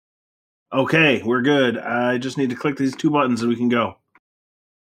Okay, we're good. I just need to click these two buttons and we can go.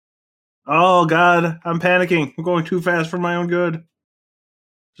 Oh, God, I'm panicking. I'm going too fast for my own good.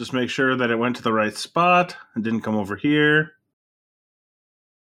 Just make sure that it went to the right spot and didn't come over here.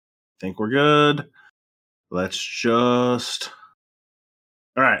 Think we're good. Let's just...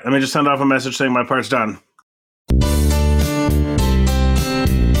 All right, let me just send off a message saying my part's done.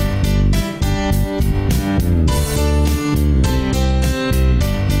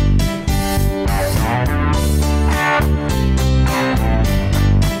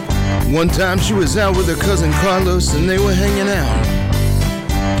 One time she was out with her cousin Carlos and they were hanging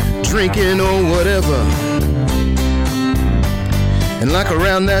out, drinking or whatever. And like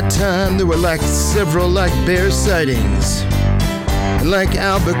around that time there were like several bear sightings. And like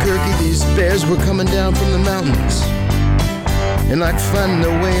Albuquerque, these bears were coming down from the mountains and like finding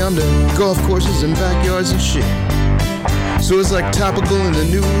their way onto golf courses and backyards and shit. So it was like topical in the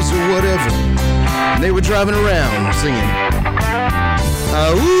news or whatever. And they were driving around singing,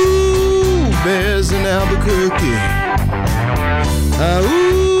 "Ah-ooh, bears in Albuquerque.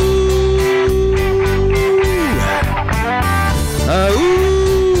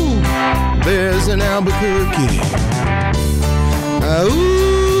 Ah-ooh, bears in Albuquerque. Ah-ooh."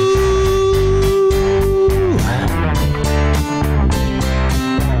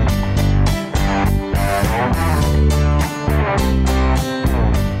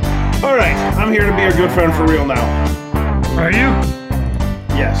 All right, I'm here to be a good friend for real now. Are you?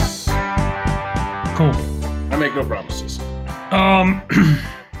 Yes. Cool. I make no promises.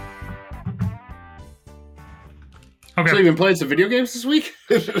 Okay. So you've been playing some video games this week?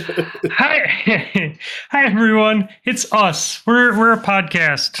 Hi, hi everyone. It's us. We're a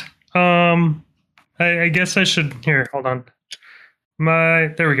podcast. I guess I should hold on.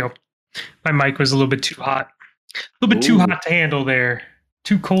 There we go. My mic was a little bit too hot. A little bit too hot to handle there.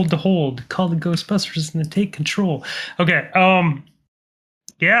 Too cold to hold. Call the Ghostbusters and take control. Okay.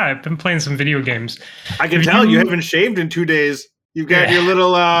 Yeah, I've been playing some video games. I can tell you haven't shaved in 2 days. You've got your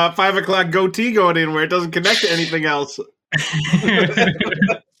little 5 o'clock goatee going in where it doesn't connect to anything else.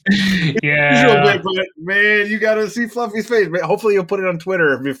 Yeah. Bit, but man, you got to see Fluffy's face. Hopefully you'll put it on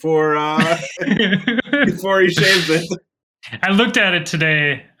Twitter before before he shaves it. I looked at it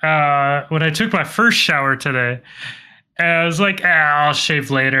today when I took my first shower today. And I was like, I'll shave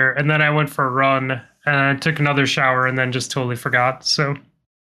later. And then I went for a run and I took another shower and then just totally forgot. So...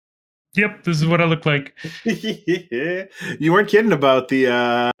 Yep, this is what I look like. You weren't kidding about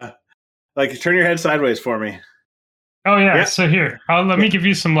the turn your head sideways for me. Oh yeah, yep. So here, let me give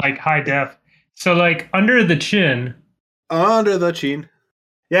you some high def. So under the chin. Under the chin.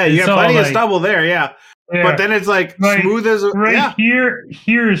 Yeah, you got plenty of stubble there, yeah. But then it's smooth as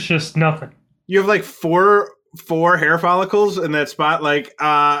here is just nothing. You have four hair follicles in that spot, where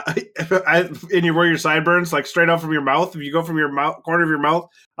your sideburns, straight out from your mouth. If you go from your corner of your mouth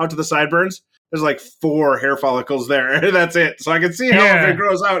out to the sideburns, there's 4 hair follicles there. That's it. So I can see how if it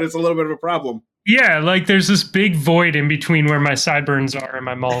grows out, it's a little bit of a problem. Yeah, there's this big void in between where my sideburns are and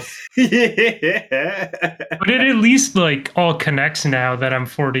my mouth. Yeah. But it at least all connects now that I'm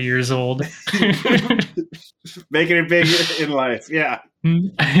 40 years old. Making it big in life, yeah.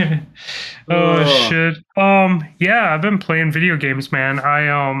 Oh shit. Yeah, I've been playing video games, man.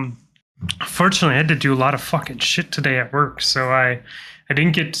 I fortunately had to do a lot of fucking shit today at work, so I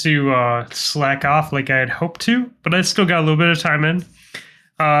didn't get to slack off like I had hoped to, but I still got a little bit of time in.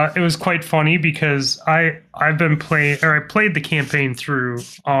 It was quite funny because I've been playing, or I played the campaign through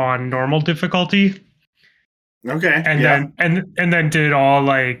on normal difficulty. Okay. And then did all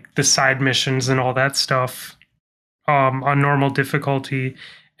the side missions and all that stuff on normal difficulty.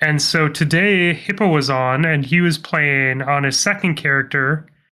 And so today Hippo was on and he was playing on his second character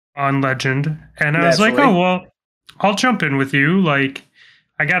on Legend. And I was like, oh well, I'll jump in with you. I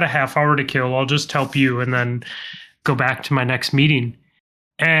got a half hour to kill. I'll just help you and then go back to my next meeting.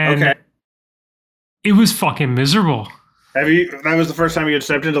 And it was fucking miserable. That was the first time you had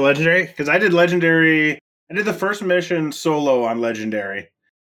stepped into Legendary? Because I did Legendary. I did the first mission solo on Legendary.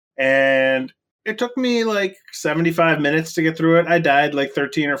 And it took me 75 minutes to get through it. I died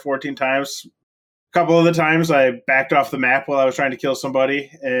 13 or 14 times. A couple of the times I backed off the map while I was trying to kill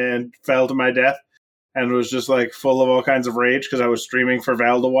somebody and fell to my death. And was just full of all kinds of rage because I was streaming for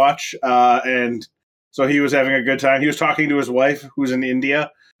Val to watch. And so he was having a good time. He was talking to his wife, who's in India,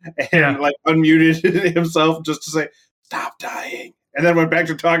 and unmuted himself just to say, "Stop dying." And then went back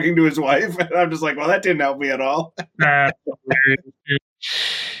to talking to his wife. And I'm just like, well, that didn't help me at all.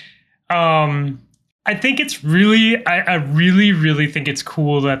 I think it's really, I really, really think it's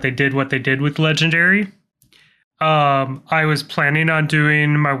cool that they did what they did with Legendary. I was planning on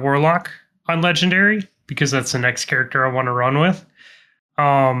doing my Warlock on Legendary because that's the next character I want to run with.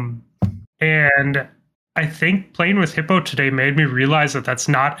 And I think playing with Hippo today made me realize that that's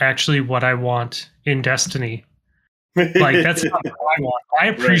not actually what I want in Destiny. Like, that's not what I want. I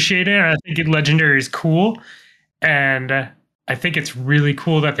appreciate it, and I think Legendary is cool, and I think it's really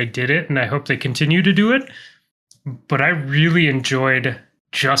cool that they did it, and I hope they continue to do it. But I really enjoyed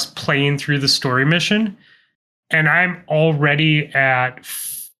just playing through the story mission, and I'm already at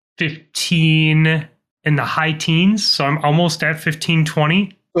 15 in the high teens, so I'm almost at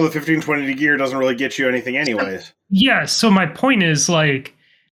 15-20. Well, the 15-20 gear doesn't really get you anything anyways. Yeah, so my point is, like,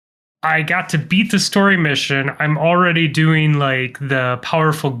 I got to beat the story mission. I'm already doing, like, the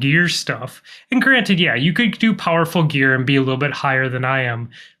powerful gear stuff. And granted, yeah, you could do powerful gear and be a little bit higher than I am,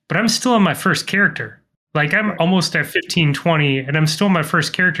 but I'm still on my first character. Like, I'm almost at 15-20, and I'm still my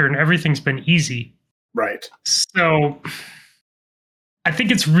first character, and everything's been easy. Right. So I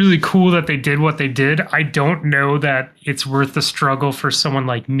think it's really cool that they did what they did. I don't know that it's worth the struggle for someone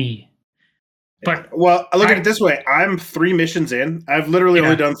like me. But well, look at it this way. I'm 3 missions in. I've literally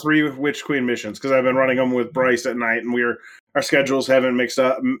only done 3 Witch Queen missions because I've been running them with Bryce at night, and our schedules haven't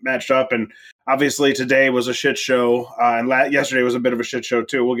matched up. And obviously today was a shit show, and yesterday was a bit of a shit show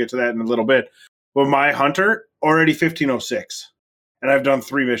too. We'll get to that in a little bit. But my hunter already 1506, and I've done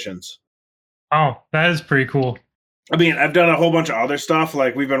 3 missions. Oh, that is pretty cool. I mean, I've done a whole bunch of other stuff.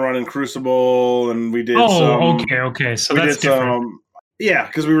 Like we've been running Crucible, and we did. Okay. So that's different. Yeah,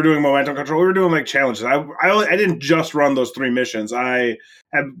 because we were doing momentum control. We were doing like challenges. I didn't just run those 3 missions.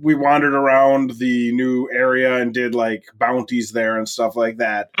 We wandered around the new area and did like bounties there and stuff like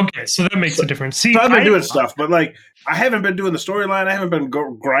that. Okay, so that makes a difference. See, so I've been doing stuff, but like I haven't been doing the storyline. I haven't been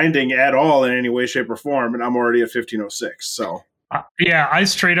grinding at all in any way, shape, or form, and I'm already at 1506. So. Yeah, I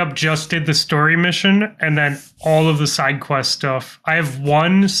straight up just did the story mission and then all of the side quest stuff. I have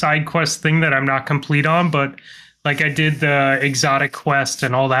one side quest thing that I'm not complete on, but like I did the exotic quest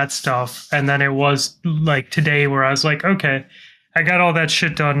and all that stuff. And then it was like today where I was like, okay, I got all that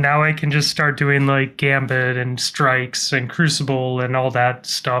shit done. Now I can just start doing like Gambit and Strikes and Crucible and all that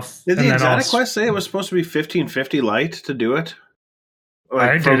stuff. Did the exotic quest say it was supposed to be 1550 light to do it?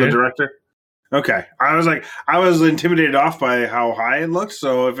 Like from the director? Okay. I was intimidated off by how high it looked.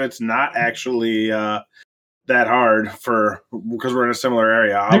 So if it's not actually that hard because we're in a similar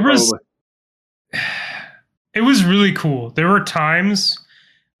area, it was really cool. There were times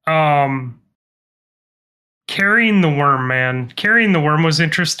carrying the worm, man. Carrying the worm was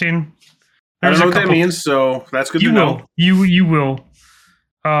interesting. I don't know what that means, so that's good to know. You will.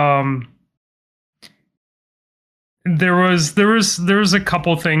 There was a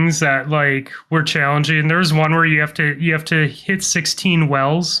couple things that like were challenging. There was one where you have to hit 16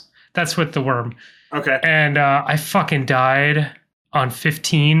 wells. That's with the worm. Okay. And I fucking died on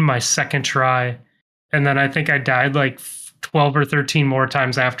 15 my second try, and then I think I died like 12 or 13 more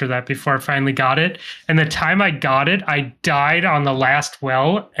times after that before I finally got it. And the time I got it, I died on the last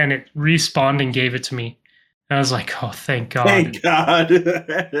well, and it respawned and gave it to me. And I was like, oh, thank God. Thank God.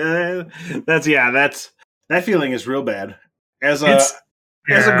 That feeling is real bad. As a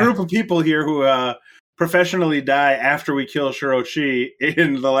group of people here who professionally die after we kill Shirochi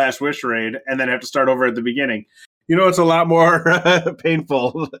in the last Wish raid and then have to start over at the beginning, it's a lot more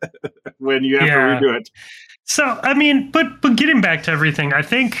painful when you have to redo it. So, I mean, but getting back to everything, I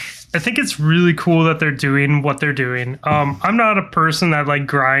think it's really cool that they're doing what they're doing. I'm not a person that like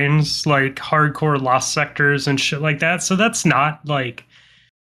grinds like hardcore lost sectors and shit like that. So that's not like,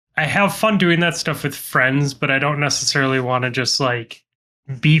 I have fun doing that stuff with friends, but I don't necessarily want to just like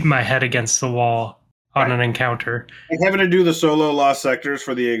beat my head against the wall on an encounter. Like having to do the solo lost sectors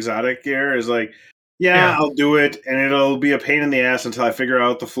for the exotic gear is like, I'll do it, and it'll be a pain in the ass until I figure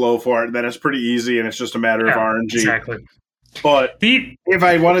out the flow for it. Then it's pretty easy, and it's just a matter of RNG. Exactly. But if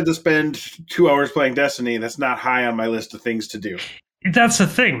I wanted to spend 2 hours playing Destiny, that's not high on my list of things to do. That's the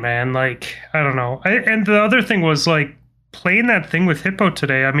thing, man. Like, I don't know. And the other thing was like, playing that thing with Hippo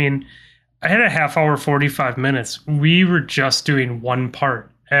today, I mean, I had a half hour, 45 minutes. We were just doing one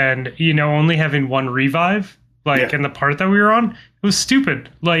part and, only having one revive, in the part that we were on, it was stupid.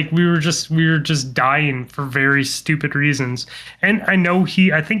 Like we were just dying for very stupid reasons. And I know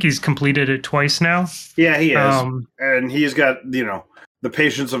I think he's completed it twice now. Yeah, he has. And he's got, the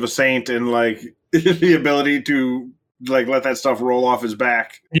patience of a saint and like the ability to like let that stuff roll off his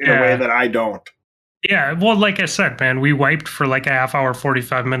back in a way that I don't. Yeah, well, like I said, man, we wiped for like a half hour,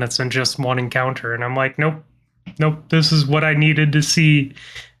 45 minutes in just one encounter. And I'm like, nope, this is what I needed to see.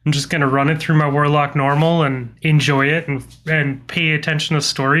 I'm just going to run it through my Warlock normal and enjoy it and pay attention to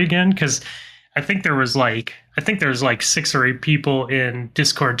story again. Because I think there was like 6 or 8 people in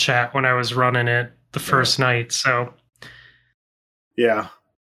Discord chat when I was running it the first night. So yeah.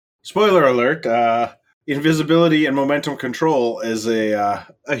 Spoiler alert, invisibility and momentum control is a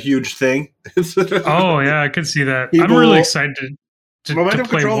huge thing. oh yeah, I could see that. I'm People- really excited to momentum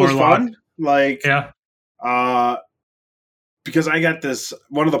play control is Warlock. fun. Like, Yeah. Because I got this,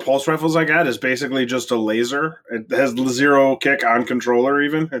 one of the pulse rifles I got is basically just a laser. It has 0 kick on controller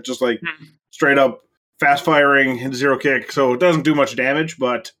even. It's just like straight up fast firing, 0 kick. So it doesn't do much damage,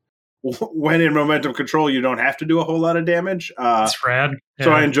 but when in momentum control, you don't have to do a whole lot of damage. It's rad. Yeah.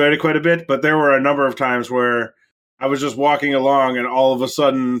 So I enjoyed it quite a bit, but there were a number of times where I was just walking along and all of a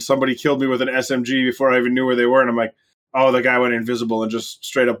sudden somebody killed me with an SMG before I even knew where they were. And I'm like, oh, the guy went invisible and just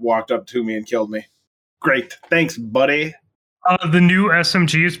straight up walked up to me and killed me. Great. Thanks, buddy. The new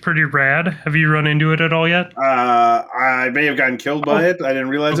SMG is pretty rad. Have you run into it at all yet? I may have gotten killed by it. I didn't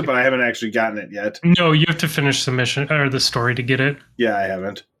realize it, but I haven't actually gotten it yet. No, you have to finish the mission or the story to get it. Yeah, I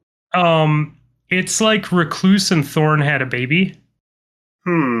haven't. It's like Recluse and Thorn had a baby.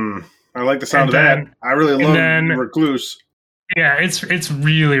 I like the sound And of then- that. I really love Recluse. Yeah, it's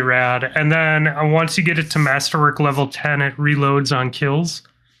really rad. And then once you get it to Masterwork level 10, it reloads on kills.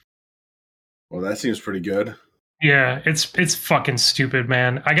 Well, that seems pretty good. Yeah, it's fucking stupid,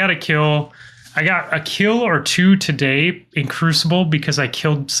 man. I got a kill or 2 today in Crucible because I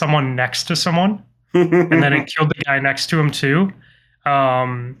killed someone next to someone, and then it killed the guy next to him too.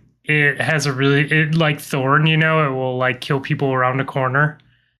 It has like Thorn, it will like kill people around a corner.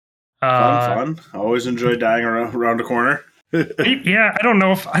 Fun. I always enjoy dying around a corner. Yeah, I don't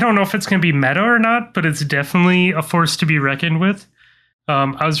know if it's gonna be meta or not, but it's definitely a force to be reckoned with.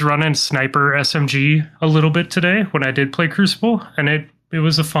 I was running Sniper SMG a little bit today when I did play Crucible, and it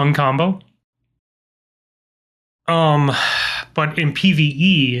was a fun combo. But in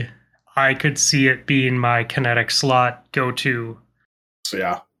PvE, I could see it being my kinetic slot go-to. So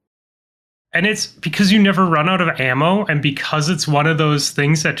yeah. And it's because you never run out of ammo, and because it's one of those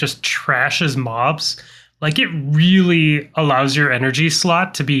things that just trashes mobs, like it really allows your energy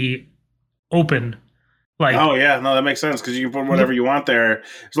slot to be open. Like, oh yeah, no, that makes sense because you can put whatever you want there.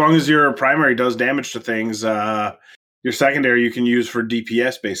 As long as your primary does damage to things, your secondary you can use for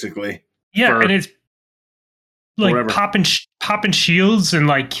DPS basically. Yeah, and it's like whatever. popping shields and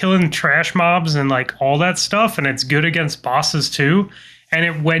like killing trash mobs and like all that stuff, and it's good against bosses too.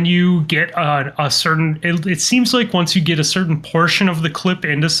 And when you get a certain, it seems like once you get a certain portion of the clip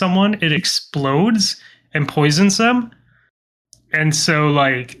into someone, it explodes and poisons them. And so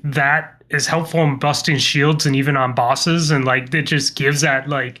like that is helpful in busting shields and even on bosses, and like it just gives that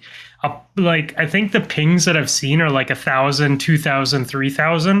like I think the pings that I've seen are like 1,000, 2,000,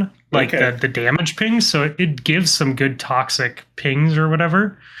 3,000, like the damage pings. So it gives some good toxic pings or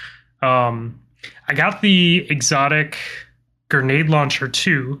whatever. I got the exotic grenade launcher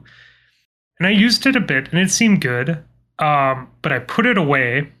too, and I used it a bit and it seemed good. But I put it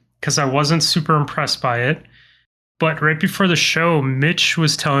away because I wasn't super impressed by it. But right before the show, Mitch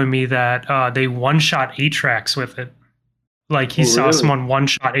was telling me that they one-shot Atrax with it. Like he saw someone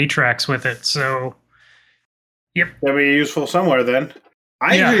one-shot Atrax with it. So, yep. That'd be useful somewhere then.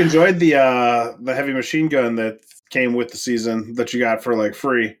 I actually enjoyed the heavy machine gun that came with the season that you got for like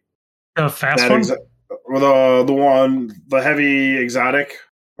free. The fast one? The heavy exotic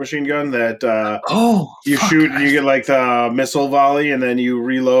machine gun that you shoot and you get like the missile volley and then you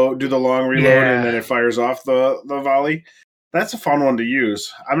do the long reload and then it fires off the volley. That's a fun one to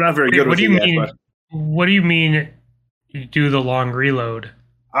use. I'm not very good with it yet. What do you mean you do the long reload?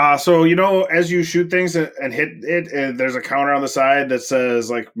 So as you shoot things and hit it, there's a counter on the side that says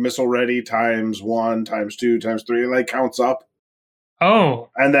like missile ready ×1 ×2 ×3. It like counts up. Oh.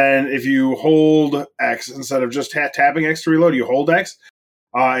 And then if you hold X instead of just tapping X to reload, you hold X.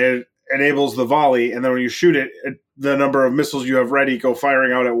 It enables the volley, and then when you shoot it, the number of missiles you have ready go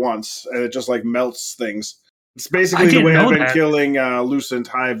firing out at once, and it just like melts things. It's basically the way I've been killing Lucent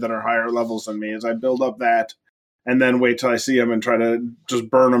Hive that are higher levels than me, is I build up that, and then wait till I see them and try to just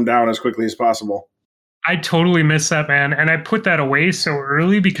burn them down as quickly as possible. I totally missed that, man, and I put that away so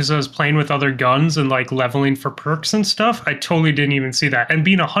early because I was playing with other guns and like leveling for perks and stuff. I totally didn't even see that. And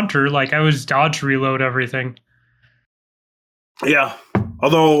being a hunter, like I was dodge reload everything. Yeah.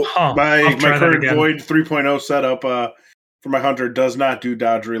 Although my current Void 3.0 setup for my hunter does not do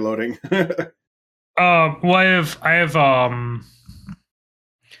dodge reloading. Well, I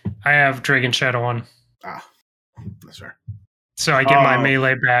have Dragon Shadow on. That's fair. So I get my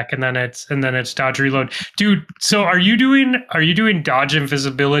melee back, and then it's dodge reload, dude. So are you doing dodge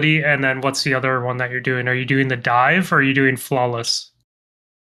invisibility, and then what's the other one that you're doing? Are you doing the dive, or are you doing flawless?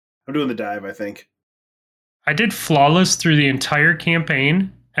 I'm doing the dive, I think. I did flawless through the entire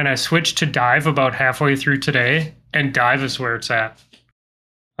campaign, and I switched to dive about halfway through today, and dive is where it's at.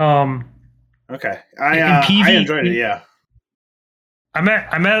 Okay, PvE, I enjoyed it. Yeah, I'm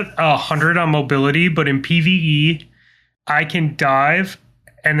at 100 on mobility, but in PvE, I can dive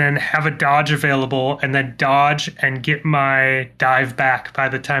and then have a dodge available, and then dodge and get my dive back by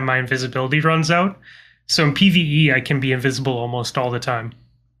the time my invisibility runs out. So in PvE, I can be invisible almost all the time.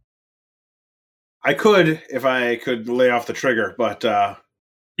 I could if I could lay off the trigger, but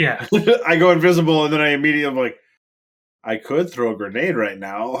yeah, I go invisible and then I immediately am like, I could throw a grenade right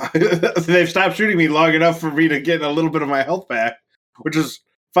now. They've stopped shooting me long enough for me to get a little bit of my health back, which is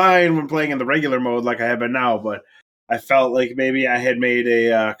fine when playing in the regular mode like I have been now, but I felt like maybe I had made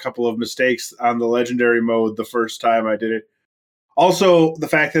a couple of mistakes on the legendary mode the first time I did it. Also, the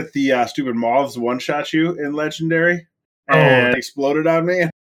fact that the stupid moths one-shot you in legendary and exploded on me.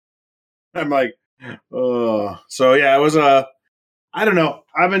 I'm like, oh. So yeah, it was I don't know.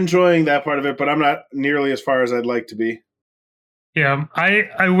 I'm enjoying that part of it, but I'm not nearly as far as I'd like to be. Yeah,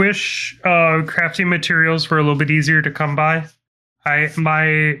 I wish crafting materials were a little bit easier to come by. My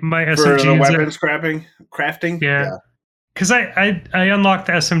SMG for the weapons crafting. Yeah, because I unlocked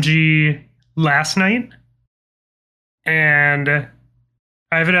the SMG last night, and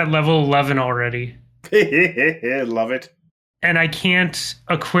I have it at level 11 already. Love it. And I can't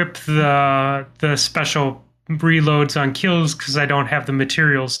equip the special reloads on kills because I don't have the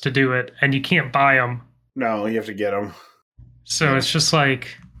materials to do it, and you can't buy them. No, you have to get them. So it's just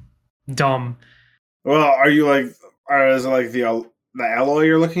like dumb. Well, are you like? Is it like the alloy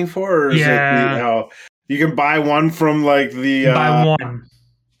you're looking for, or is it you can buy one from like the buy one,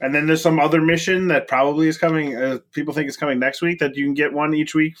 and then there's some other mission that probably is coming. People think it's coming next week that you can get one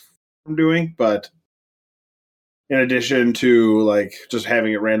each week from doing, but in addition to like just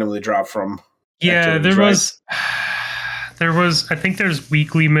having it randomly drop from. Yeah, there was. I think there's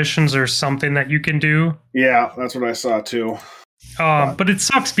weekly missions or something that you can do. Yeah, that's what I saw too. But it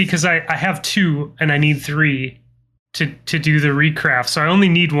sucks because I have 2 and I need 3 to do the recraft. So I only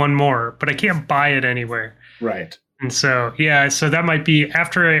need 1 more, but I can't buy it anywhere. Right. And so, yeah, so that might be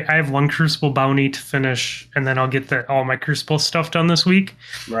after I have 1 Crucible bounty to finish, and then I'll get all my Crucible stuff done this week.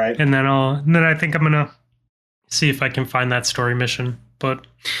 Right. And then I think I'm going to see if I can find that story mission. But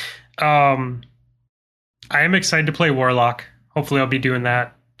I am excited to play Warlock. Hopefully I'll be doing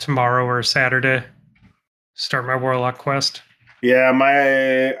that tomorrow or Saturday. Start my Warlock quest. Yeah,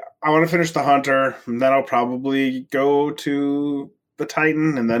 I want to finish the Hunter, and then I'll probably go to the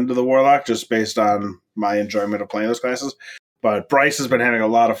Titan and then to the Warlock, just based on my enjoyment of playing those classes. But Bryce has been having a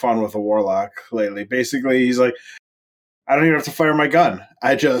lot of fun with the Warlock lately. Basically, he's like, I don't even have to fire my gun.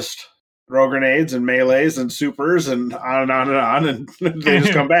 I just throw grenades and melees and supers and on and on and on, and they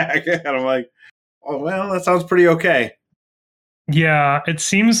just come back. And I'm like, oh, well, that sounds pretty okay. Yeah, it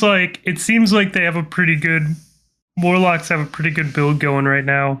seems like they have a pretty good Warlocks have a pretty good build going right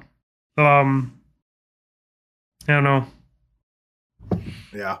now. I don't know.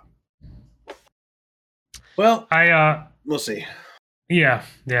 Yeah. Well, we'll see. Yeah.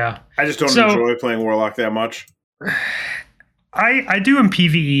 I just don't enjoy playing Warlock that much. I do in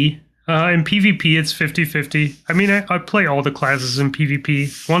PvE. In PvP, it's 50-50. I mean, I play all the classes in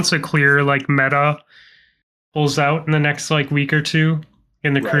PvP. Once a clear like meta pulls out in the next like week or 2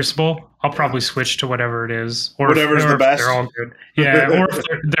 in the Crucible, I'll probably switch to whatever it is. Or whatever's the best. They're all good. Yeah, or if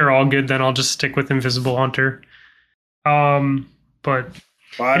they're all good, then I'll just stick with Invisible Hunter. But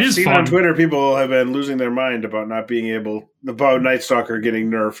I've seen on Twitter people have been losing their mind about about Night Stalker getting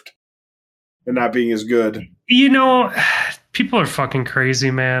nerfed and not being as good. You know, people are fucking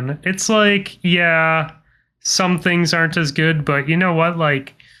crazy, man. It's like, yeah, some things aren't as good, but you know what?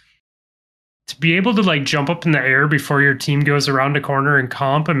 Like, to be able to like jump up in the air before your team goes around a corner and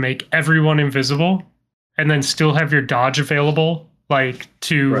comp and make everyone invisible, and then still have your dodge available, like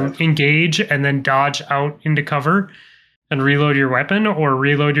to engage and then dodge out into cover and reload your weapon, or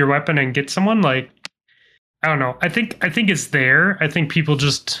reload your weapon and get someone, like, I don't know. I think it's there. I think people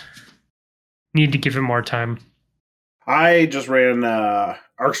just need to give it more time. I just ran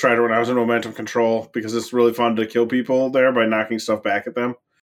Arcstrider when I was in momentum control because it's really fun to kill people there by knocking stuff back at them.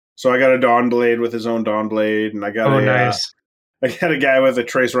 So I got a Dawnblade with his own Dawnblade, and I got I got a guy with a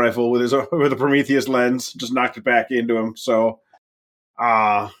trace rifle with a Prometheus lens, just knocked it back into him. So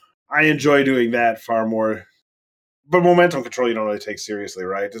I enjoy doing that far more. But momentum control you don't really take seriously,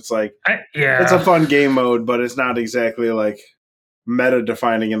 right? It's like it's a fun game mode, but it's not exactly like meta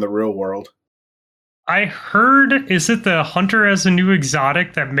defining in the real world. I heard, is it the Hunter as a new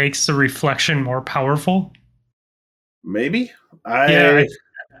exotic that makes the reflection more powerful? Maybe.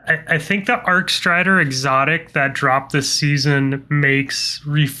 I think the Arc Strider exotic that dropped this season makes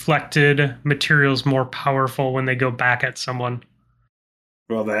reflected materials more powerful when they go back at someone.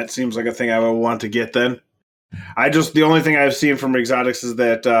 Well, that seems like a thing I would want to get then. The only thing I've seen from exotics is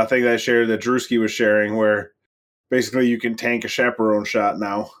that thing that I shared that Drewski was sharing, where basically you can tank a chaperone shot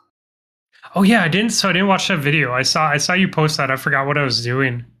now. Oh yeah, I didn't watch that video. I saw you post that. I forgot what I was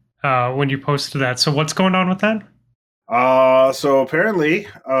doing when you posted that. So what's going on with that? So apparently,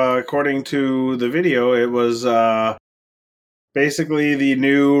 according to the video, it was basically the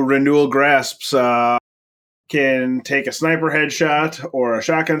new Renewal Grasps can take a sniper headshot or a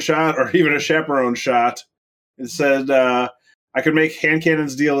shotgun shot or even a chaperone shot. It said I could make hand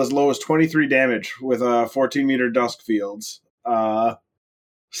cannons deal as low as 23 damage with 14-meter dusk fields.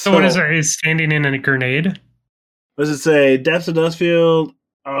 So what is it? Is standing in a grenade? What does it say? Depth of dust field.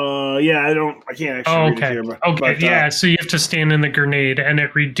 Yeah, I can't actually read it here. But, yeah, so you have to stand in the grenade, and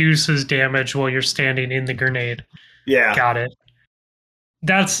it reduces damage while you're standing in the grenade. Yeah. Got it.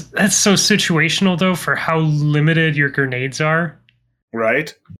 That's so situational, though, for how limited your grenades are.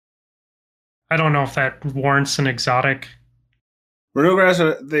 Right. I don't know if that warrants an exotic. Renewal Grass,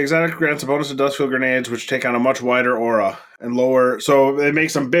 the exotic grants a bonus to dust field grenades, which take on a much wider aura and lower. So it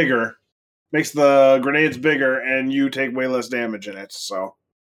makes them bigger, makes the grenades bigger, and you take way less damage in it. So.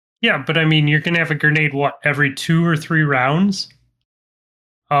 Yeah, but I mean, you're gonna have a grenade every 2 or 3 rounds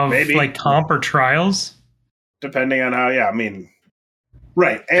of maybe like comp or trials, depending on how. Yeah, I mean,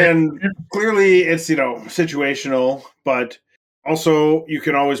 right, and clearly it's situational, but also you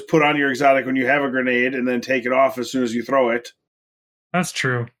can always put on your exotic when you have a grenade and then take it off as soon as you throw it. That's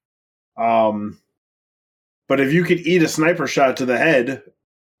true. But if you could eat a sniper shot to the head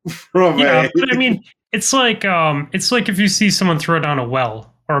but I mean, it's like if you see someone throw down a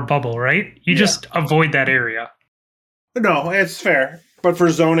well or a bubble, right? You just avoid that area. No, it's fair. But for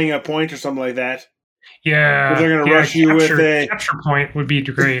zoning a point or something like that. Yeah. If they're going to rush you with a capture point would be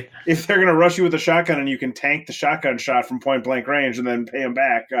great. If they're going to rush you with a shotgun and you can tank the shotgun shot from point blank range and then pay them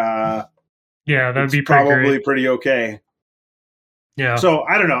back, that'd be probably pretty okay. Yeah. So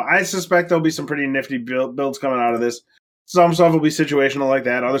I don't know. I suspect there'll be some pretty nifty builds coming out of this. Some stuff will be situational like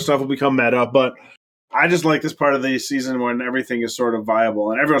that. Other stuff will become meta. But I just like this part of the season when everything is sort of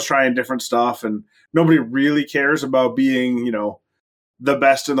viable and everyone's trying different stuff and nobody really cares about being, the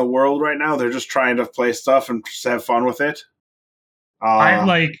best in the world right now. They're just trying to play stuff and just have fun with it. I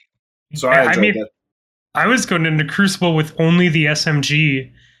enjoyed it. I was going into Crucible with only the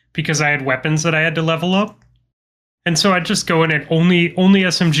SMG because I had weapons that I had to level up. And so I'd just go in at only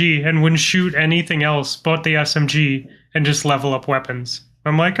SMG and wouldn't shoot anything else but the SMG and just level up weapons.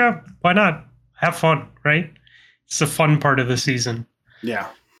 I'm like, oh, why not? Have fun, right? It's the fun part of the season. Yeah.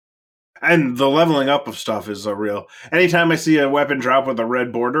 And the leveling up of stuff is real. Anytime I see a weapon drop with a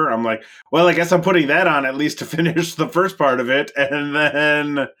red border, I'm like, well, I guess I'm putting that on at least to finish the first part of it. And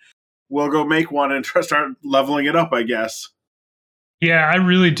then we'll go make one and start leveling it up, I guess. Yeah, I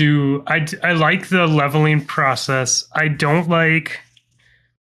really do. I like the leveling process. I don't like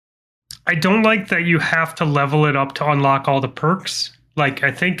that you have to level it up to unlock all the perks. Like I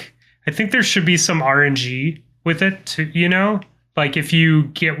think there should be some RNG with it to, like if you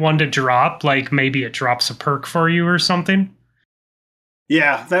get one to drop, like maybe it drops a perk for you or something.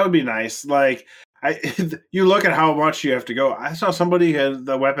 Yeah, that would be nice. Like you look at how much you have to go. I saw somebody had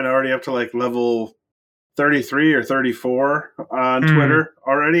the weapon already up to like level 33 or 34 on Twitter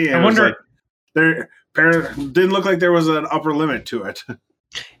already. And I wonder, there didn't look like there was an upper limit to it.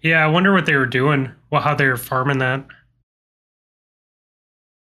 Yeah, I wonder what they were doing. Well, how they were farming that.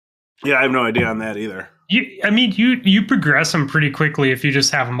 Yeah, I have no idea on that either. You progress them pretty quickly if you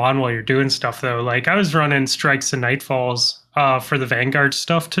just have them on while you're doing stuff, though. Like I was running Strikes and Nightfalls for the Vanguard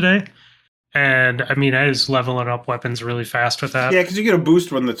stuff today. And I was leveling up weapons really fast with that. Yeah, because you get a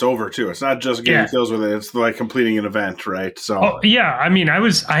boost when it's over too. It's not just getting kills with it; it's like completing an event, right? So,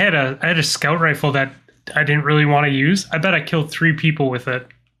 I had a scout rifle that I didn't really want to use. I bet I killed 3 people with it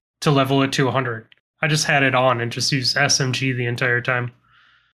to level it to 100. I just had it on and just used SMG the entire time.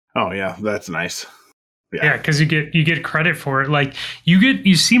 Oh yeah, that's nice. Yeah, because you get credit for it. Like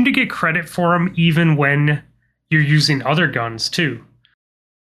you seem to get credit for them even when you're using other guns too.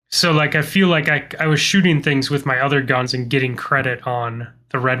 So, like, I feel like I was shooting things with my other guns and getting credit on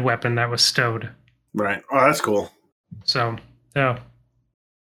the red weapon that was stowed. Right. Oh, that's cool. So, yeah.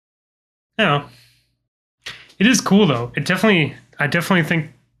 Yeah. It is cool, though. I definitely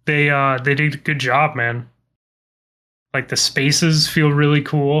think they did a good job, man. Like, the spaces feel really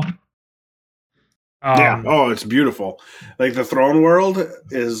cool. Yeah. Oh, it's beautiful. Like, the throne world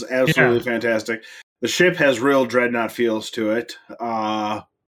is absolutely fantastic. The ship has real Dreadnought feels to it.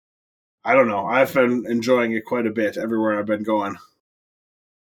 I don't know. I've been enjoying it quite a bit everywhere I've been going.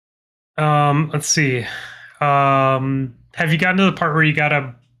 Let's see. Have you gotten to the part where you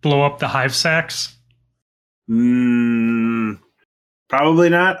gotta blow up the hive sacks? Probably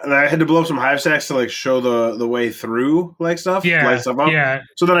not. I had to blow up some hive sacks to like show the way through like stuff. Yeah, light stuff up. yeah.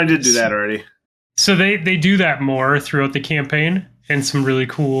 So then I did do that already. So they do that more throughout the campaign in some really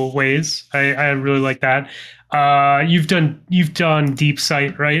cool ways. I really like that. You've done deep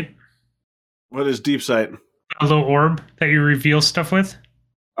sight, right? What is deep sight? A little orb that you reveal stuff with.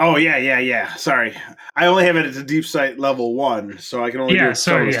 Oh yeah. Sorry, I only have it at the deep sight level 1, so I can only do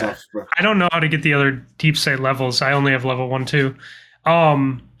some of the stuff. I don't know how to get the other deep sight levels. I only have level 1, 2.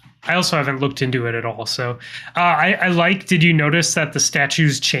 I also haven't looked into it at all. So I like. Did you notice that the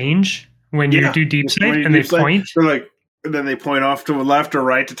statues change when you do deep sight and they point? They're like, and then they point off to the left or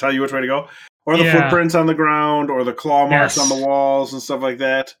right to tell you which way to go, or the footprints on the ground, or the claw marks on the walls and stuff like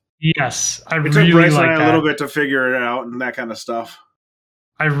that. Yes, I it really took Bryce like and I that. a little bit to figure it out and that kind of stuff.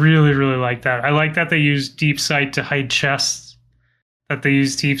 I really like that. I like that they use deep sight to hide chests, that they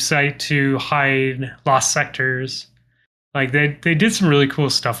use deep sight to hide lost sectors. Like they did some really cool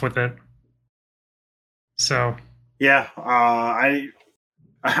stuff with it. So yeah, I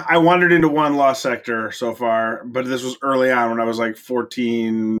wandered into one lost sector so far, but this was early on when I was like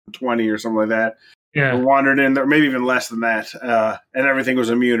 14, 20 or something like that. Yeah, I wandered in there, maybe even less than that, and everything was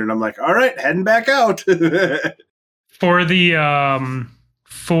immune. And I'm like, all right, heading back out. For the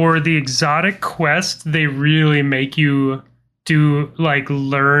exotic quest, they really make you do like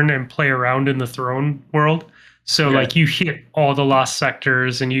learn and play around in the throne world. So like you hit all the lost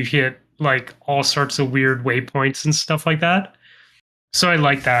sectors and you hit like all sorts of weird waypoints and stuff like that. So I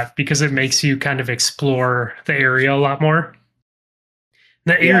like that because it makes you kind of explore the area a lot more.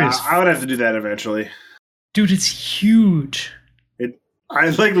 The area, I would have to do that eventually. Dude, it's huge. I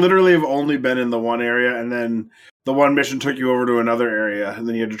like literally have only been in the one area, and then the one mission took you over to another area, and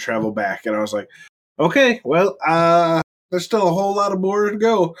then you had to travel back. And I was like, okay, well, there's still a whole lot of more to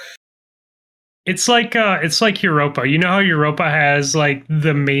go. It's like Europa. You know how Europa has like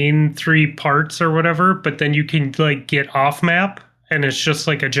the main 3 parts or whatever, but then you can like get off map, and it's just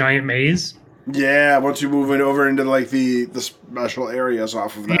like a giant maze. Yeah, once you move it over into like the special areas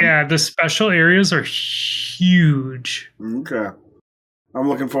off of them. Yeah, the special areas are huge. Okay. I'm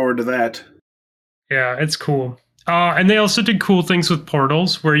looking forward to that. Yeah, it's cool. And they also did cool things with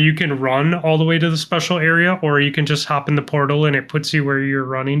portals where you can run all the way to the special area, or you can just hop in the portal and it puts you where you're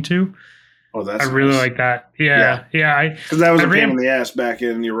running to. Oh, that's I really like that. Yeah. Because that was a pain in the ass back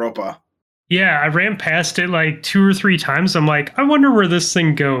in Europa. Yeah, I ran past it like 2 or 3 times. I'm like, I wonder where this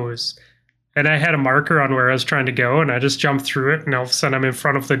thing goes. And I had a marker on where I was trying to go, and I just jumped through it, and all of a sudden I'm in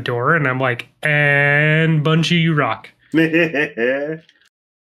front of the door, and I'm like, and Bungie, you rock.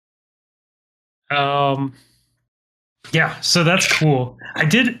 Yeah, so that's cool. I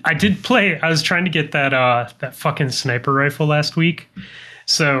did play. I was trying to get that fucking sniper rifle last week.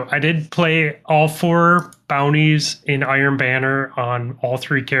 So I did play all 4 bounties in Iron Banner on all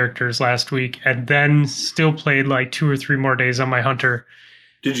 3 characters last week, and then still played like 2 or 3 more days on my hunter.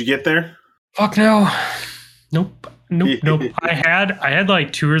 Did you get there? Fuck no. Nope. I had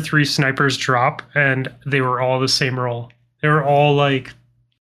like 2 or 3 snipers drop, and they were all the same role. They were all like,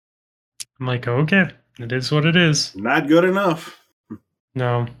 I'm like, okay, it is what it is. Not good enough.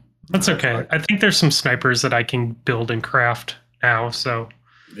 No, that's okay. I think there's some snipers that I can build and craft now, so.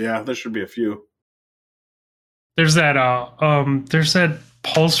 Yeah, there should be a few. There's that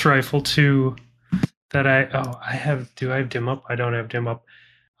pulse rifle too that I have. Do I have dim up? I don't have dim up.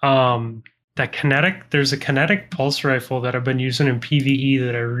 That kinetic, there's a kinetic pulse rifle that I've been using in PvE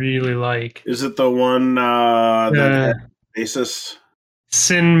that I really like. Is it the one that basis?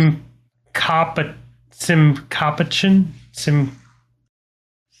 Simcapachin?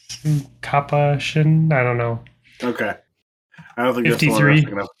 I don't know. Okay. I don't think 53. that's the one I'm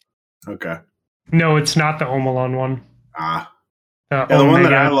thinking of. Okay. No, it's not the Omelon one. The one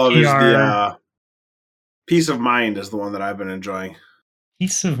that I love is the Peace of Mind is the one that I've been enjoying.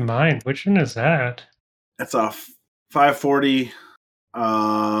 Peace of Mind? Which one is that? It's a 540,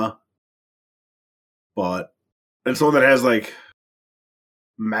 but it's the one that has like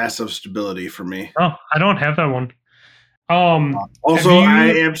massive stability for me. Oh, I don't have that one. Also,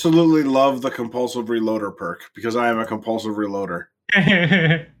 I absolutely love the compulsive reloader perk because I am a compulsive reloader.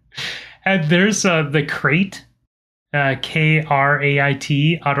 And there's the Crate,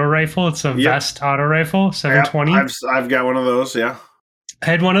 KRAIT auto rifle. It's a vest auto rifle, 720. I've got one of those. Yeah, I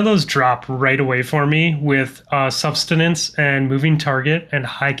had one of those drop right away for me with substance and moving target and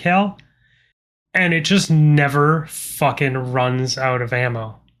high cal, and it just never fucking runs out of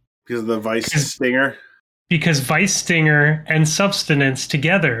ammo. Because of the Vice Stinger? Because Vice Stinger and Substance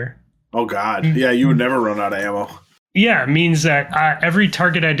together. Oh, God. Yeah, you would never run out of ammo. Yeah, it means that every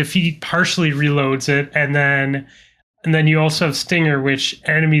target I defeat partially reloads it, and then you also have Stinger, which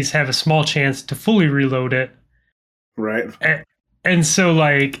enemies have a small chance to fully reload it. Right. And so,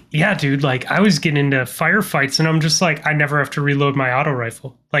 like, yeah, dude, like, I was getting into firefights, and I'm just like, I never have to reload my auto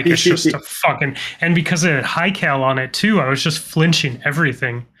rifle. Like, it's just a fucking... And because it had high cal on it, too, I was just flinching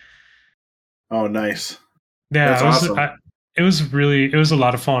everything. Oh, nice. Yeah, That's awesome. It was a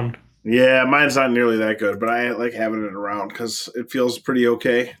lot of fun. Yeah, mine's not nearly that good, but I like having it around because it feels pretty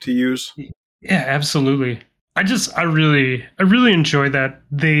okay to use. Yeah, absolutely. I really enjoy that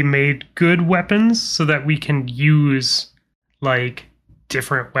they made good weapons so that we can use like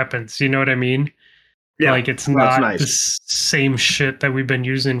different weapons. You know what I mean? Yeah, like it's not nice. the same shit that we've been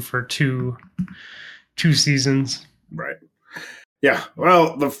using for two seasons. Right. Yeah.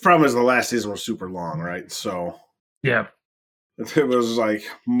 Well, the problem is the last season was super long, right? So yeah, it was like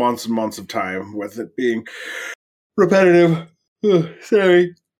months and months of time with it being repetitive.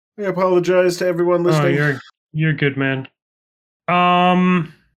 Sorry. I apologize to everyone listening. Oh, you're good, man.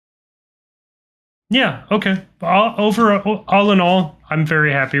 Yeah, okay. All in all, I'm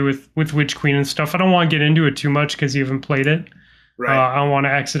very happy with Witch Queen and stuff. I don't want to get into it too much because you haven't played it. Right. I don't want to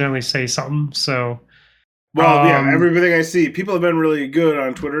accidentally say something. So, well, yeah, everything I see, people have been really good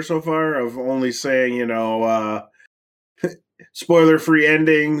on Twitter so far of only saying, spoiler-free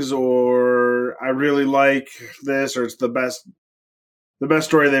endings, or I really like this, or it's the best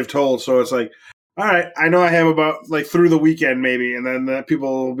story they've told. So it's like, all right, I know I have about like through the weekend maybe, and then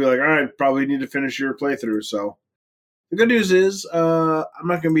people will be like, all right, probably need to finish your playthrough. So the good news is I'm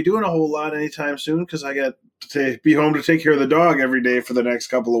not going to be doing a whole lot anytime soon because I got to be home to take care of the dog every day for the next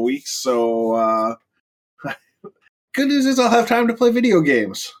couple of weeks. So good news is I'll have time to play video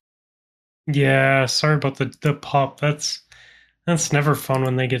games. Yeah, sorry about the pup. That's never fun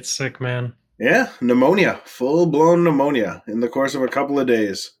when they get sick, man. Yeah, pneumonia, full-blown pneumonia in the course of a couple of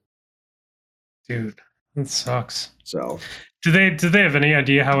days. Dude, that sucks. So, do they have any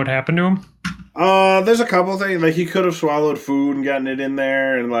idea how it happened to him? There's a couple things. Like, he could have swallowed food and gotten it in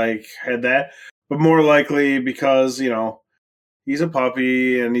there and, like, had that. But more likely because, he's a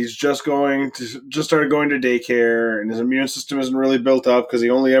puppy and he's just started going to daycare and his immune system isn't really built up because he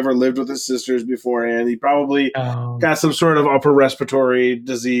only ever lived with his sisters beforehand. He probably got some sort of upper respiratory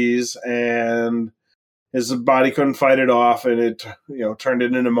disease and his body couldn't fight it off and it, turned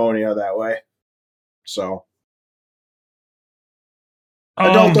into pneumonia that way. So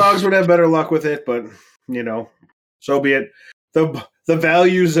adult dogs would have better luck with it, but so be it. The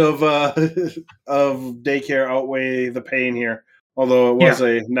values of daycare outweigh the pain here. Although it was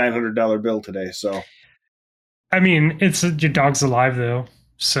a $900 bill today, so I mean, your dog's alive though,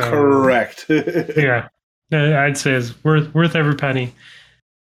 so correct. Yeah, I'd say it's worth every penny.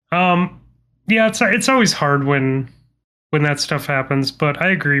 Yeah, it's always hard when that stuff happens, but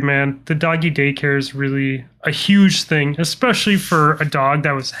I agree, man. The doggy daycare is really a huge thing, especially for a dog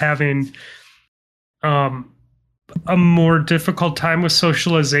that was having a more difficult time with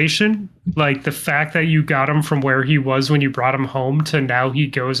socialization. Like the fact that you got him from where he was when you brought him home to now he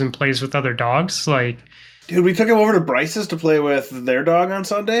goes and plays with other dogs. Like, dude, we took him over to Bryce's to play with their dog on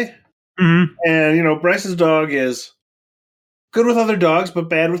Sunday. Mm-hmm. And, Bryce's dog is good with other dogs, but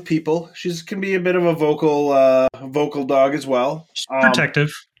bad with people. She can be a bit of a vocal dog as well.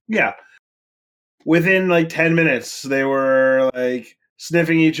 Protective. Yeah. Within like 10 minutes, they were like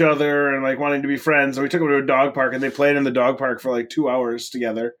sniffing each other and like wanting to be friends. So we took them to a dog park and they played in the dog park for like 2 hours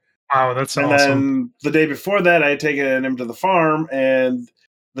together. Wow, that's awesome. And then the day before that, I had taken him to the farm, and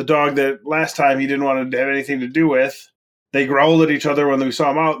the dog that last time he didn't want to have anything to do with, they growled at each other when we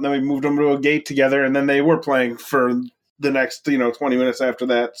saw him out, and then we moved them to a gate together, and then they were playing for the next 20 minutes after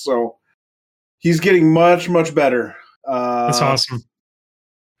that. So he's getting much, much better. That's awesome.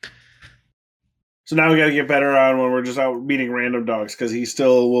 So now we got to get better on when we're just out meeting random dogs, because he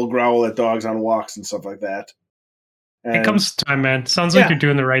still will growl at dogs on walks and stuff like that. And it comes time, man. Sounds like you're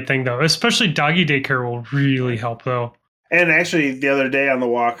doing the right thing, though. Especially doggy daycare will really help, though. And actually, the other day on the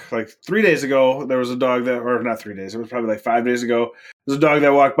walk, like 3 days ago, there was a dog that, or not 3 days, it was probably like 5 days ago, there was a dog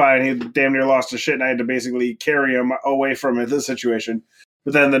that walked by and he damn near lost his shit, and I had to basically carry him away from this situation.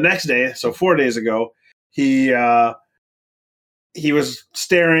 But then the next day, so 4 days ago, he was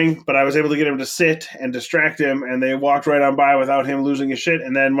staring, but I was able to get him to sit and distract him, and they walked right on by without him losing his shit.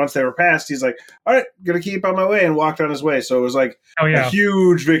 And then once they were past, he's like, all right, gonna keep on my way, and walked on his way. So it was like a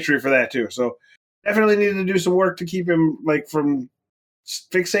huge victory for that too. So definitely needed to do some work to keep him like from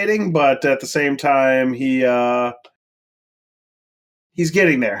fixating, but at the same time, he's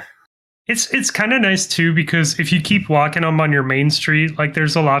getting there. It's kind of nice too, because if you keep walking them on your main street, like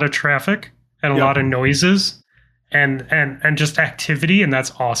there's a lot of traffic and a Yep. lot of noises and just activity, and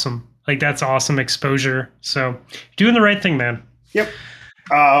that's awesome. Like that's awesome exposure. So you're doing the right thing, man. Yep.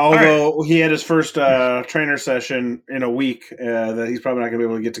 Although he had his first trainer session in a week that he's probably not going to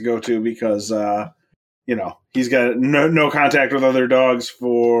be able to get to go to because, he's got no contact with other dogs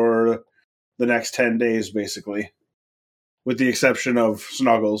for the next 10 days, basically, with the exception of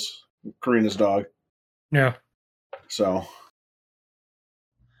Snuggles, Karina's dog. Yeah. So,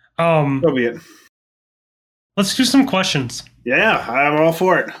 that'll be it. Let's do some questions. Yeah, I'm all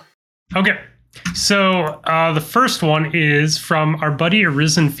for it. Okay. So the first one is from our buddy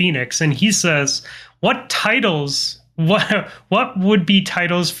Arisen Phoenix, and he says, what would be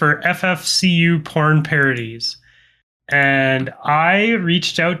titles for FFCU porn parodies? And I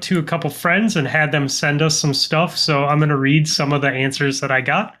reached out to a couple friends and had them send us some stuff, so I'm going to read some of the answers that I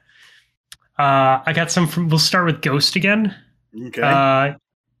got. I got some we'll start with Ghost again. Okay.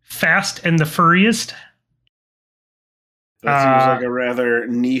 Fast and the Furriest. That seems like a rather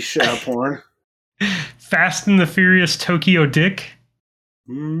niche porn. Fast and the Furious Tokyo Dick.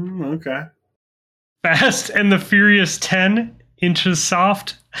 Okay. Fast and the Furious 10 Inches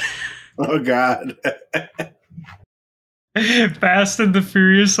Soft. Oh, God. Fast and the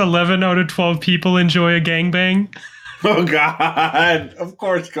Furious 11 out of 12 people enjoy a gangbang. Oh, God. Of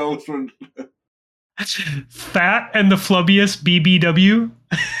course, Ghost would. Fat and the Flubbiest BBW.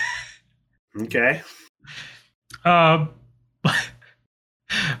 Okay.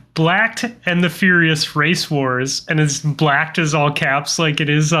 Blacked and the Furious Race Wars, and it's blacked as all caps like it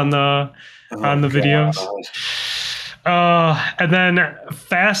is on the videos. And then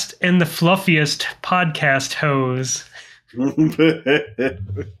Fast and the Fluffiest Podcast Hose.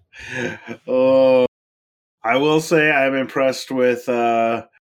 Oh, I will say I'm impressed with the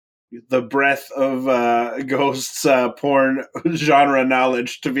breadth of Ghost's porn genre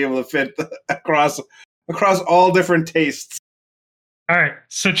knowledge to be able to fit across all different tastes. All right,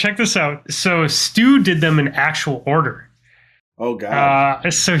 so check this out. So Stu did them in actual order. Oh,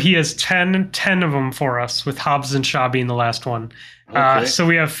 God. So he has 10 of them for us, with Hobbs and Shaw being the last one. Okay. So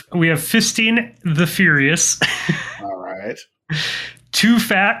we have Fisting the Furious. All right. Too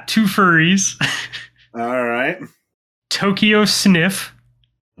Fat, Too Furries. All right. Tokyo Sniff.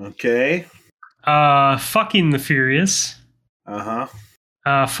 Okay. Fucking the Furious. Uh-huh.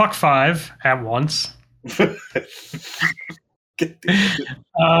 Fuck 5 at once.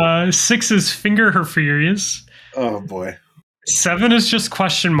 6 is Finger Her Furious. Oh, boy. 7 is just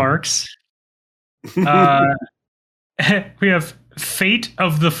question marks. We have Fate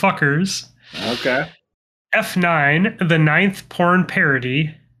of the Fuckers. Okay. F9, the 9th porn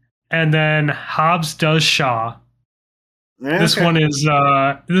parody, and then Hobbs Does Shaw. Yeah, This one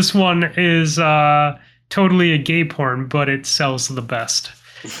is totally a gay porn, but it sells the best.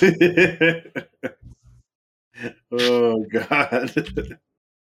 Oh, God.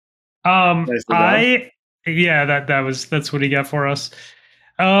 That's what he got for us.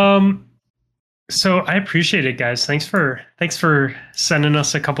 So I appreciate it, guys. Thanks for sending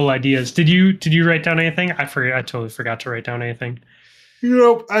us a couple ideas. Did you write down anything? I totally forgot to write down anything.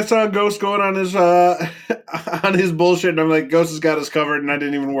 Nope. I saw Ghost going on his on his bullshit, and I'm like, Ghost has got us covered, and I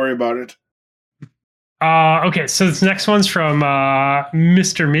didn't even worry about it. Okay, so this next one's from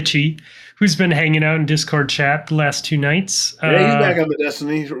Mr. Mitchie, who's been hanging out in Discord chat the last 2 nights. Yeah, he's back on the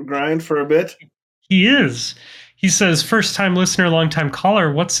Destiny grind for a bit. He is. He says, first-time listener, long-time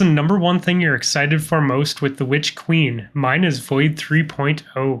caller, what's the number one thing you're excited for most with the Witch Queen? Mine is Void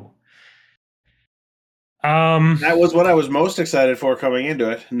 3.0. That was what I was most excited for coming into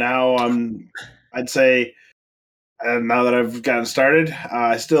it. Now I'd say, now that I've gotten started,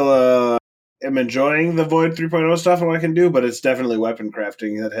 I still am enjoying the Void 3.0 stuff and what I can do, but it's definitely weapon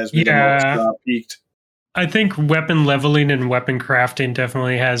crafting that has me the most peaked. I think weapon leveling and weapon crafting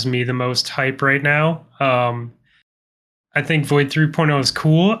definitely has me the most hype right now. I think Void 3.0 is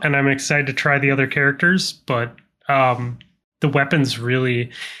cool, and I'm excited to try the other characters, but the weapons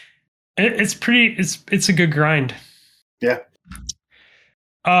really... It's a good grind. Yeah.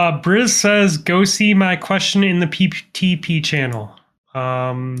 Briz says, go see my question in the PTP channel.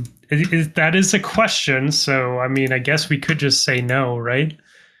 That is a question, so I mean, I guess we could just say no, right?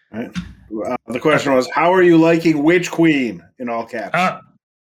 Right. The question was, how are you liking Witch Queen in all caps?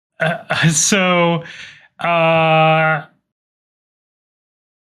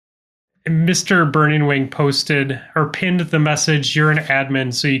 Mr. Burning Wing posted or pinned the message, you're an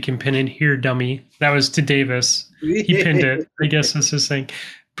admin, so you can pin it here, dummy. That was to Davis. He pinned it. I guess that's his thing.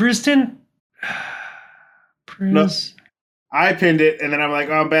 Briston? No, I pinned it, and then I'm like,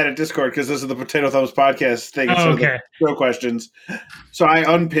 oh, I'm bad at Discord because this is the Potato Thumbs podcast thing instead of the show questions. So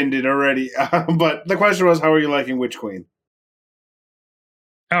I unpinned it already. But the question was, how are you liking Witch Queen?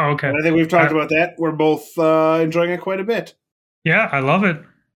 Oh, okay. And I think we've talked about that. We're both enjoying it quite a bit. Yeah, I love it.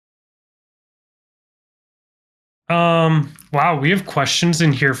 Wow, we have questions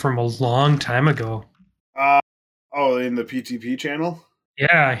in here from a long time ago. In the PTP channel?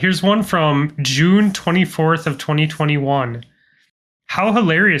 Yeah, here's one from June 24th of 2021. How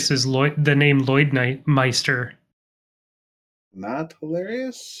hilarious is the name Lloyd Meister? Not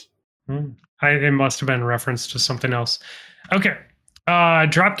hilarious? It must have been a reference to something else. Okay.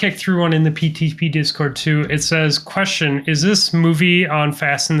 Dropkick threw one in the PTP Discord too. It says, question, is this movie on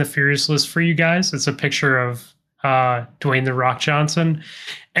Fast and the Furious list for you guys? It's a picture of Dwayne The Rock Johnson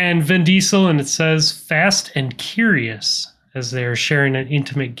and Vin Diesel, and it says Fast and Curious as they're sharing an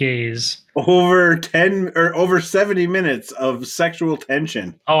intimate gaze. Over 70 minutes of sexual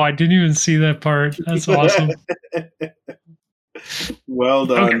tension. Oh, I didn't even see that part. That's awesome. Well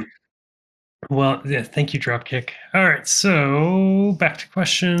done. Okay. Well, yeah, thank you, Dropkick. All right, so back to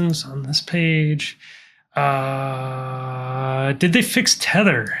questions on this page. Did they fix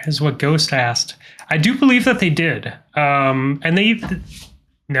Tether, is what Ghost asked. I do believe that they did. And they...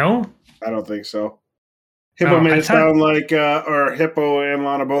 No? I don't think so. Hippo made it sound like, or Hippo and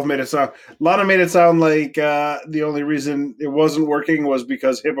Lana both made it sound... Lana made it sound like the only reason it wasn't working was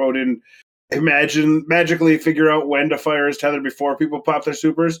because Hippo didn't magically figure out when to fire his tether before people pop their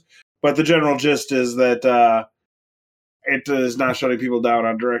supers. But the general gist is that it is not shutting people down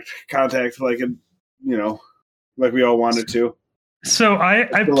on direct contact like we all wanted to. So I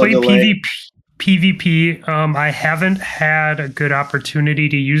played PvP. I haven't had a good opportunity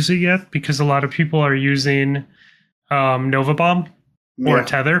to use it yet because a lot of people are using Nova Bomb or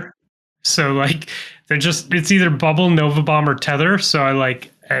Tether. So like it's either Bubble, Nova Bomb, or Tether. So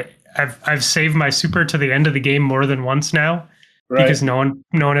I've saved my super to the end of the game more than once now. Right. Because no one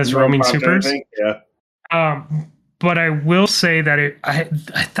has roaming supers. Yeah. But I will say that I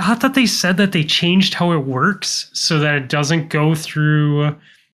thought that they said that they changed how it works so that it doesn't go through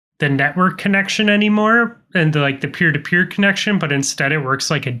the network connection anymore and the peer-to-peer connection, but instead it works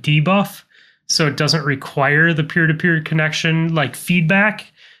like a debuff. So it doesn't require the peer-to-peer connection like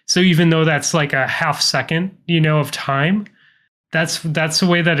feedback. So even though that's like a half second, of time, that's the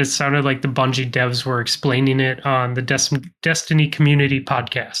way that it sounded like the Bungie devs were explaining it on the Destiny community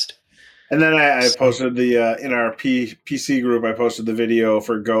podcast. And then I posted in our PC group, I posted the video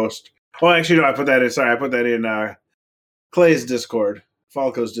for Ghost. Well, actually, no, I put that in Clay's Discord,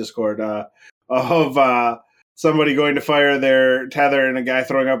 Falco's Discord, of somebody going to fire their tether and a guy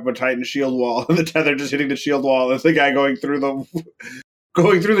throwing up a Titan shield wall, and the tether just hitting the shield wall, and the guy going through the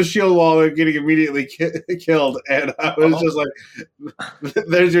shield wall and getting immediately killed. And I was just like,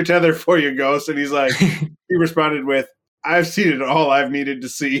 there's your tether for you, Ghost. And he's like, he responded with, I've seen it all I've needed to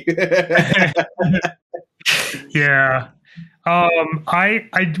see. Yeah.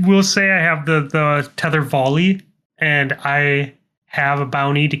 I will say I have the tether volley, and I have a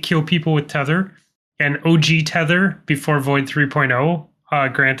bounty to kill people with tether. And OG tether before Void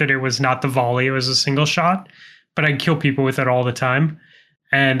 3.0. Granted, it was not the volley, it was a single shot, but I kill people with it all the time.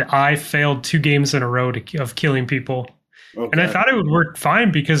 And I failed 2 games in a row of killing people. Okay. And I thought it would work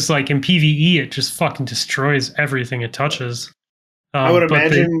fine because, like, in PvE, it just fucking destroys everything it touches. I would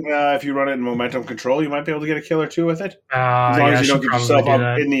imagine if you run it in momentum control, you might be able to get a kill or 2 with it. As long as you don't get yourself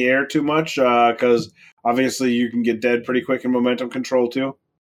up in the air too much, because obviously you can get dead pretty quick in momentum control too.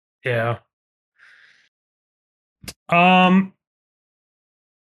 Yeah.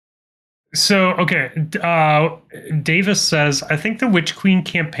 So, okay, Davis says, I think the Witch Queen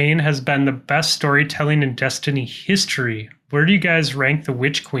campaign has been the best storytelling in Destiny history. Where do you guys rank the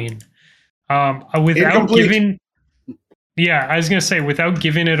Witch Queen? Without giving... Yeah, I was going to say, without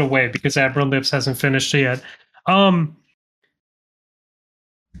giving it away, because Admiral Lips hasn't finished it yet. I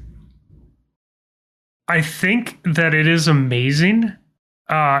think that it is amazing.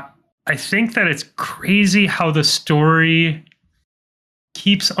 I think that it's crazy how the story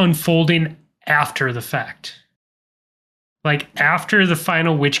keeps unfolding after the fact. Like, after the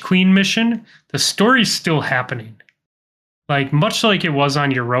final Witch Queen mission, the story's still happening. Like, much like it was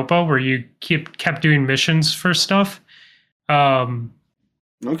on Europa, where you kept doing missions for stuff.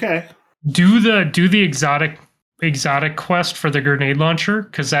 Okay. Do the exotic quest for the grenade launcher,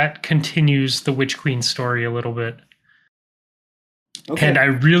 because that continues the Witch Queen story a little bit. Okay. And I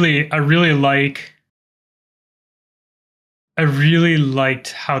really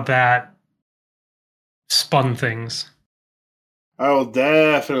liked how that spun things. I will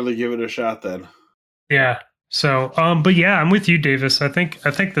definitely give it a shot then. Yeah. So, but yeah, I'm with you, Davis. I think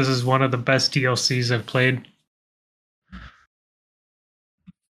this is one of the best DLCs I've played.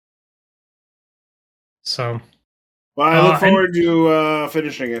 So, Well, I look and forward to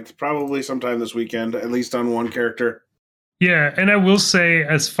finishing it probably sometime this weekend, at least on one character. yeah, and I will say,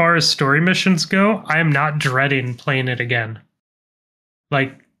 as far as story missions go, I am not dreading playing it again.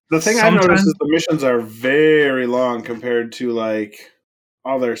 Like The thing I've noticed sometimes is the missions are very long compared to like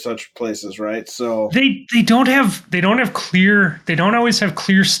other such places, right? So they don't have clear, they don't always have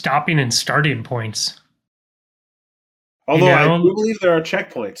clear stopping and starting points. although I do know, believe there are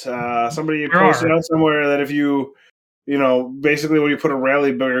checkpoints. Somebody there posted are, out somewhere that if you basically when you put a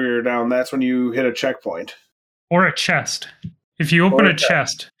rally barrier down, that's when you hit a checkpoint. or a chest. If you open Or a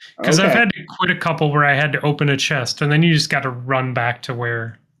chest, because I've okay. had to quit a couple where I had to open a chest, and then you just got to run back to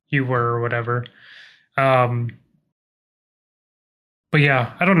where you were or whatever. But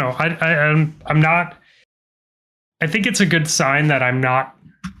yeah, I don't know. I'm not. I think it's a good sign that I'm not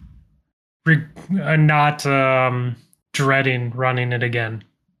dreading running it again.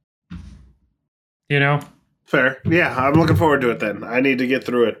 You know? Fair. Yeah, I'm looking forward to it then. I need to get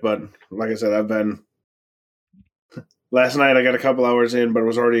through it, but like I said, I've been last night I got a couple hours in, but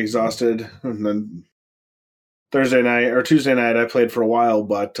was already exhausted. And then Tuesday night I played for a while,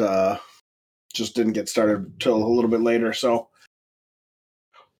 but just didn't get started till a little bit later. So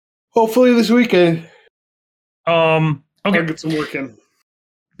hopefully this weekend Okay. I'll get some work in.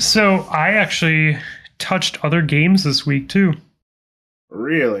 So I actually touched other games this week too.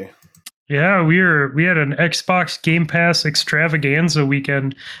 Really? Yeah, we had an Xbox Game Pass extravaganza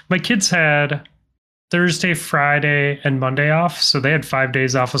weekend. My kids had Thursday, Friday, and Monday off, so they had 5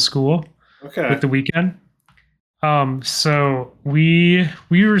 days off of school with the weekend. So we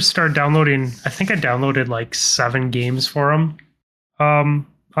started downloading. I think I downloaded like 7 games for them, on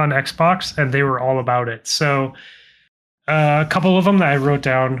Xbox, and they were all about it. So a couple of them that I wrote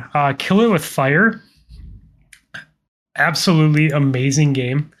down: Kill It with Fire. Absolutely amazing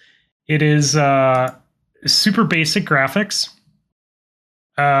game. It is super basic graphics.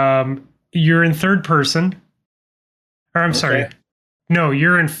 You're in third person. Or I'm sorry. No,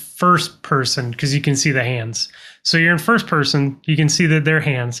 you're in first person because you can see the hands. So you're in first person, you can see that their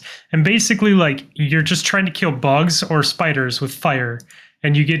hands. And basically, like, you're just trying to kill bugs or spiders with fire.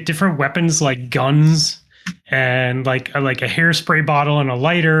 And you get different weapons like guns and like a hairspray bottle and a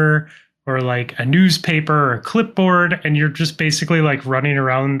lighter, or like a newspaper or a clipboard, and you're just basically like running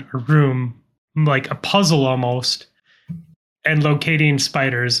around a room like a puzzle almost, and locating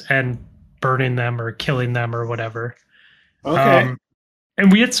spiders and burning them or killing them or whatever. Okay.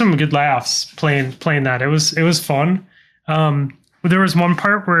 And we had some good laughs playing that. It was fun. There was one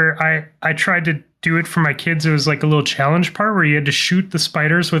part where I tried to do it for my kids. It was like a little challenge part where you had to shoot the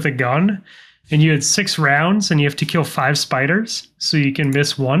spiders with a gun, and you had 6 rounds, and you have to kill 5 spiders, so you can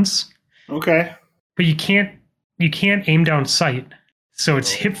miss once. Okay. But you can't aim down sight. So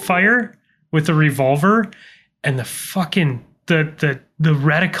it's hip fire with a revolver, and the fucking the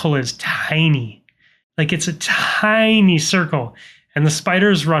reticle is tiny. Like, it's a tiny circle, and the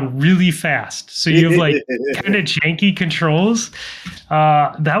spiders run really fast. So you have like kind of janky controls.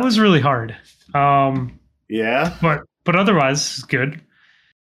 That was really hard. Yeah. But otherwise it's good.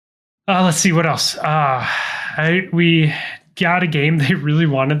 Let's see what else. We got a game. They really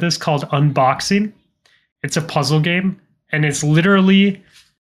wanted this, called Unboxing. It's a puzzle game, and it's literally,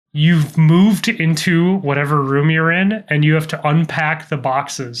 you've moved into whatever room you're in, and you have to unpack the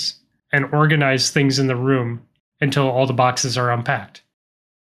boxes and organize things in the room until all the boxes are unpacked.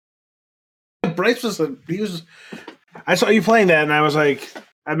 Bryce I saw you playing that, and I was like,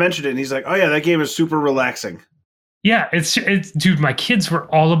 I mentioned it, and he's like, "Oh yeah, that game is super relaxing." Yeah, it's dude. My kids were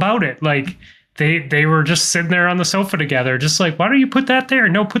all about it. Like, they were just sitting there on the sofa together, just like, why don't you put that there?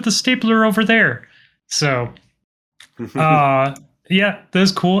 No, put the stapler over there. So, yeah, that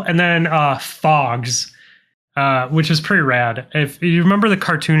was cool. And then Fogs, which is pretty rad. If you remember the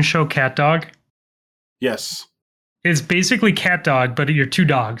cartoon show Cat Dog, yes, it's basically Cat Dog, but you're 2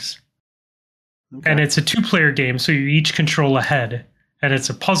 dogs. Okay. And it's a 2-player game, so you each control a head. And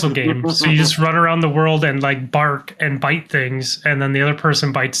it's a puzzle game, so you just run around the world and like bark and bite things, and then the other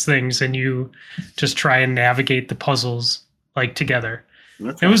person bites things, and you just try and navigate the puzzles like together.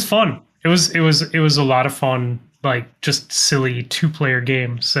 Okay. It was fun. It was a lot of fun, like just silly 2-player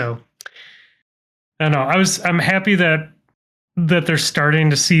game. So I don't know. I'm happy that they're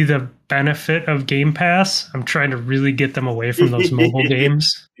starting to see the benefit of Game Pass. I'm trying to really get them away from those mobile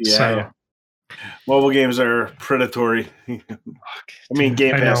games. Yeah. So. Yeah. Mobile games are predatory. I mean,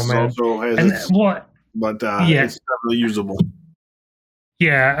 Game Pass also has but it's not really usable.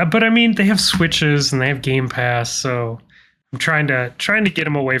 Yeah, but I mean, they have Switches and they have Game Pass, so I'm trying to get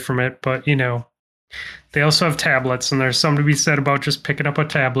them away from it. But you know, they also have tablets, and there's something to be said about just picking up a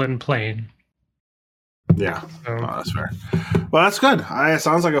tablet and playing. Yeah, So, that's fair. Well, that's good. It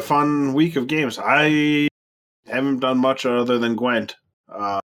sounds like a fun week of games. I haven't done much other than Gwent.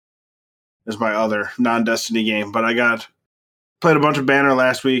 Is my other non-Destiny game, but I played a bunch of Banner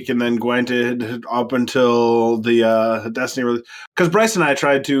last week, and then Gwented up until the Destiny release. Because Bryce and I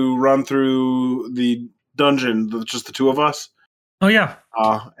tried to run through the dungeon, just the two of us. oh yeah,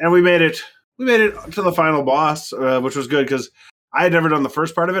 and we made it. We made it to the final boss, which was good because I had never done the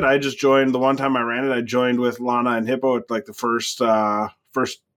first part of it. I just joined the one time I ran it. I joined with Lana and Hippo at like the first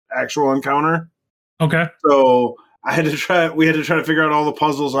actual encounter. okay. So I had to try. We had to try to figure out all the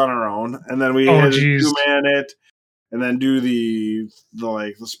puzzles on our own, and then we had to 2-man it, and then do the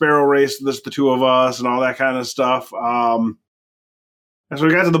sparrow race. Just the two of us and all that kind of stuff. And so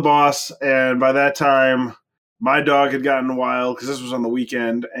we got to the boss, and by that time, my dog had gotten wild because this was on the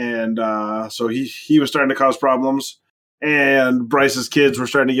weekend, and so he was starting to cause problems. And Bryce's kids were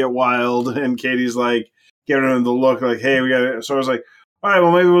starting to get wild, and Katie's like giving him the look, like, "Hey, we got it." So I was like, "All right,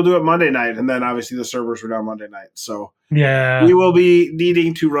 well, maybe we'll do it Monday night." And then obviously the servers were down Monday night, so yeah, we will be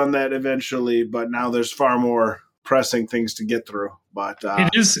needing to run that eventually. But now there's far more pressing things to get through. But it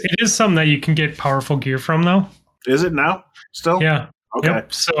is something that you can get powerful gear from, though. Is it now? Still? Yeah. Okay.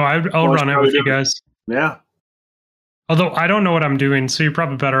 Yep. So I'll run it with you guys. Yeah. Although I don't know what I'm doing, so you're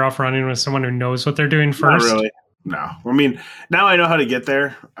probably better off running with someone who knows what they're doing first. Not really. No. I mean, now I know how to get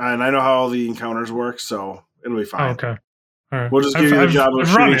there, and I know how all the encounters work, so it'll be fine. Oh, okay. All right. We'll just give you the job of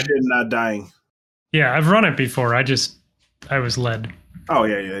shooting shit and not dying. Yeah, I've run it before. I was led. Oh,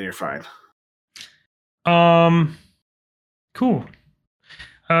 yeah, you're fine. Cool.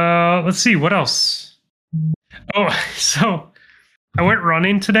 Let's see, what else? Oh, so I went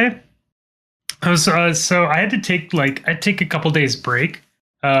running today. I was so I had to take a couple days break.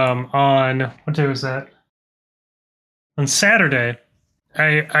 On what day was that? On Saturday.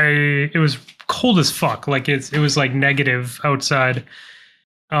 It was cold as fuck. Like it was like negative outside.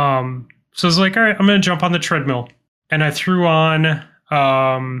 So I was like, all right, I'm gonna jump on the treadmill, and I threw on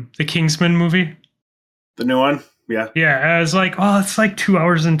the Kingsman movie. The new one? Yeah. Yeah. I was like, oh, it's like 2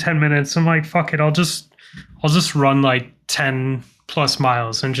 hours and 10 minutes. I'm like, fuck it, I'll just run like 10 plus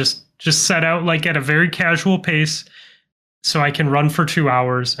miles and just set out like at a very casual pace so I can run for 2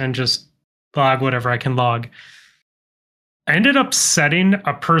 hours and just log whatever I can log. I ended up setting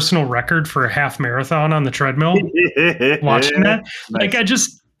a personal record for a half marathon on the treadmill. Watching that,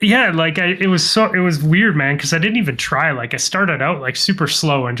 nice. It was weird, man, because I didn't even try. Like I started out like super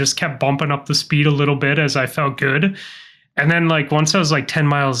slow and just kept bumping up the speed a little bit as I felt good. And then like once I was like 10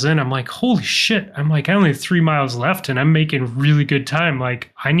 miles in, I'm like, holy shit. I'm like, I only have 3 miles left and I'm making really good time.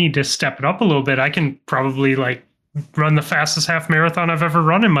 Like I need to step it up a little bit. I can probably like run the fastest half marathon I've ever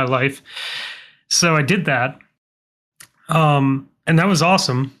run in my life. So I did that. And that was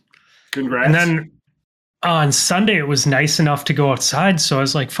awesome. Congrats. And then on Sunday, it was nice enough to go outside. So I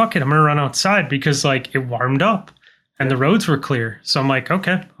was like, fuck it, I'm going to run outside because like it warmed up and the roads were clear. So I'm like,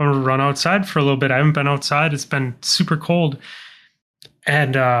 okay, I'm going to run outside for a little bit. I haven't been outside. It's been super cold.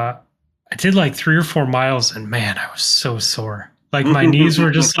 And I did like 3 or 4 miles and man, I was so sore. Like my knees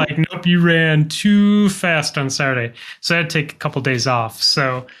were just like, nope, you ran too fast on Saturday. So I had to take a couple days off.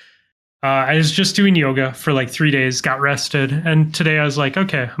 So I was just doing yoga for like 3 days, got rested. And today I was like,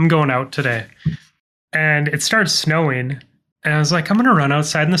 okay, I'm going out today. And it started snowing. And I was like, I'm going to run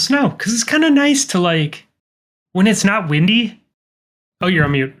outside in the snow. Because it's kind of nice to like, when it's not windy. Oh, you're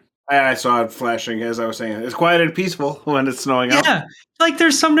on mute. I saw it flashing as I was saying. It's quiet and peaceful when it's snowing out. Yeah. Like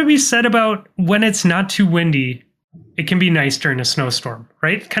there's something to be said about when it's not too windy. It can be nice during a snowstorm,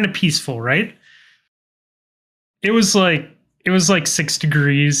 right? Kind of peaceful, right? It was like 6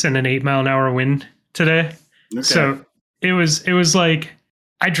 degrees and an 8-mile-an-hour wind today. Okay. So it was like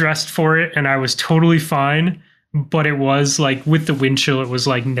I dressed for it and I was totally fine. But it was like with the wind chill, it was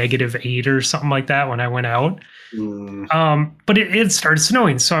like -8 or something like that when I went out. But it started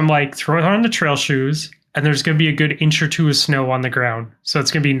snowing. So I'm like, throw it on the trail shoes and there's going to be a good inch or two of snow on the ground. So it's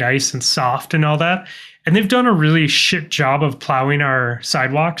going to be nice and soft and all that. And they've done a really shit job of plowing our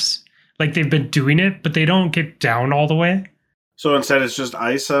sidewalks. Like they've been doing it, but they don't get down all the way. So instead it's just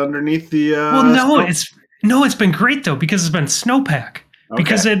ice underneath the well, no, it's been great though, because it's been snowpack. Okay.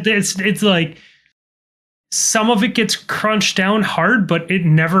 Because it's like some of it gets crunched down hard, but it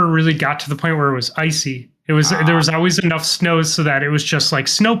never really got to the point where it was icy. It was there was always enough snow so that it was just like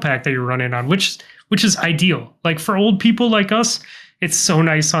snowpack that you're running on, which is ideal. Like for old people like us, it's so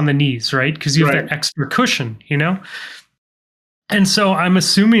nice on the knees, right? Because you have that extra cushion, you know? And so I'm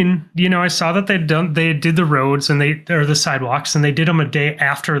assuming, I saw that they did the roads or the sidewalks, and they did them a day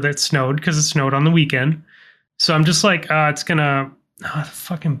after that snowed because it snowed on the weekend. So I'm just like, it's gonna, the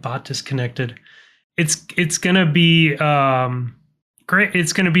fucking bot disconnected. It's gonna be great.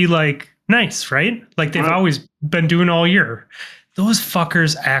 It's gonna be like nice, right? Like they've always been doing all year. Those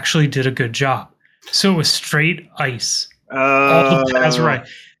fuckers actually did a good job. So it was straight ice. All the paths were right.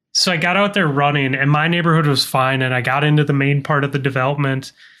 So I got out there running, and my neighborhood was fine, and I got into the main part of the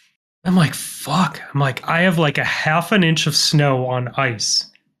development. I'm like, fuck. I'm like, I have like a half an inch of snow on ice.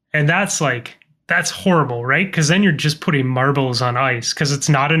 And that's horrible, right? Because then you're just putting marbles on ice because it's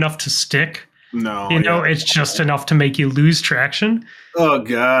not enough to stick. No. It's just enough to make you lose traction. Oh,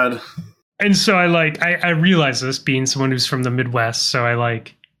 God. And so I realized this being someone who's from the Midwest. So I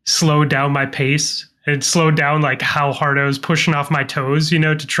slowed down my pace and slowed down how hard I was pushing off my toes,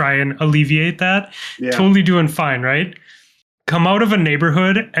 to try and alleviate that. Yeah. Totally doing fine, right? Come out of a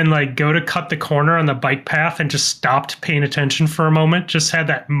neighborhood and go to cut the corner on the bike path and just stopped paying attention for a moment. Just had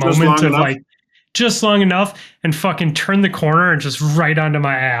that moment of just long enough and fucking turned the corner and just right onto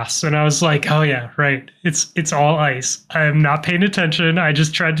my ass. And I was like, oh yeah, right. It's all ice. I am not paying attention. I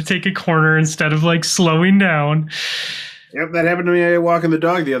just tried to take a corner instead of slowing down. Yep, that happened to me walking the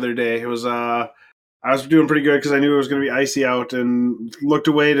dog the other day. It was I was doing pretty good because I knew it was going to be icy out, and looked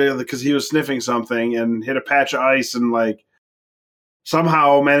away because he was sniffing something and hit a patch of ice and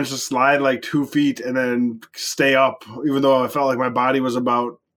somehow managed to slide 2 feet and then stay up, even though I felt like my body was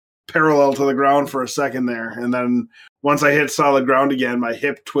about parallel to the ground for a second there. And then once I hit solid ground again, my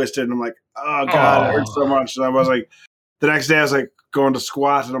hip twisted and I'm like, oh God, it hurts so much. And I was the next day I was going to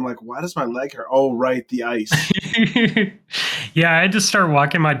squat and I'm like, why does my leg hurt? Oh, right, the ice. Yeah, I had to start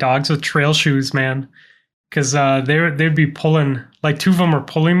walking my dogs with trail shoes, man. Because they'd be pulling, 2 of them were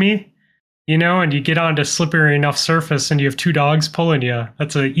pulling me, and you get onto slippery enough surface and you have 2 dogs pulling you.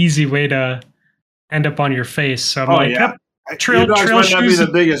 That's an easy way to end up on your face. So I'm yeah. Trail dogs might not be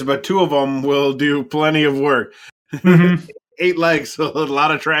the biggest, but 2 of them will do plenty of work. Mm-hmm. 8 legs, so a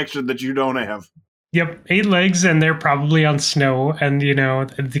lot of traction that you don't have. Yep, 8 legs, and they're probably on snow, and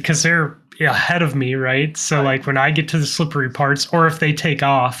because they're ahead of me, right? So when I get to the slippery parts, or if they take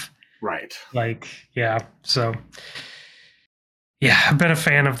off, right? So I've been a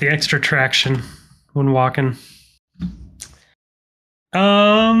fan of the extra traction when walking.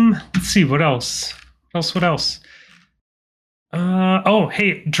 Let's see, what else? What else?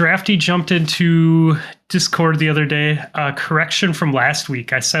 Hey, Drafty jumped into Discord the other day. Correction from last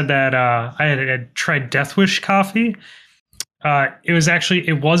week. I said that I had tried Death Wish coffee.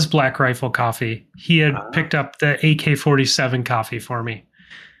 It was Black Rifle coffee. He had picked up the AK-47 coffee for me.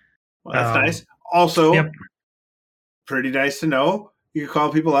 Well, that's nice. Also, pretty nice to know. You can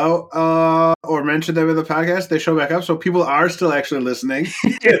call people out or mention them in the podcast. They show back up, so people are still actually listening.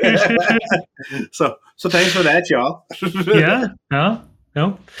 So thanks for that, y'all. Yeah, no.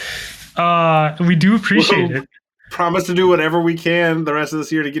 We do appreciate it. Promise to do whatever we can the rest of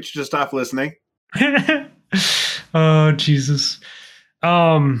this year to get you to stop listening. Oh, Jesus.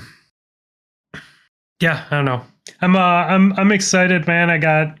 Yeah, I don't know. I'm excited, man. I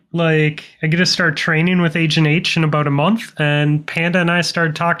get to start training with Agent H in about a month, and Panda and I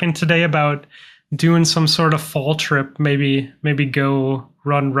started talking today about doing some sort of fall trip, maybe go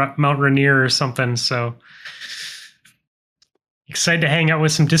run Mount Rainier or something. So excited to hang out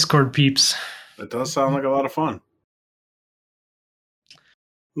with some Discord peeps. That does sound like a lot of fun.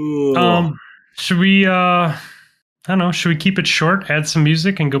 Ooh. Should we I don't know, should we keep it short, add some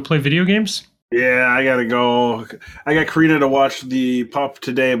music, and go play video games? Yeah, I gotta go. I got Karina to watch the pup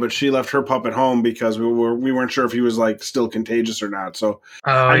today, but she left her pup at home because we weren't sure if he was still contagious or not. So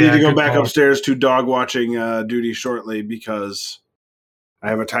I need to go back upstairs to dog watching duty shortly because I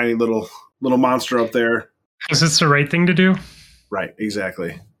have a tiny little monster up there. Is this the right thing to do? Right,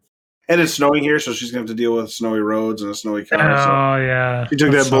 exactly. And it's snowing here, so she's gonna have to deal with snowy roads and a snowy car. Yeah. She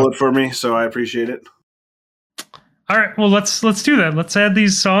took that bullet for me, so I appreciate it. All right, well, let's do that. Let's add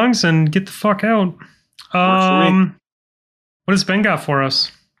these songs and get the fuck out. What has Ben got for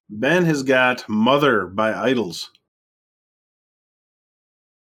us? Ben has got Mother by Idols.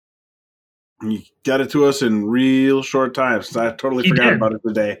 And you got it to us in real short time, since I totally forgot about it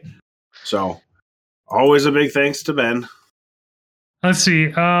today. So, always a big thanks to Ben. Let's see.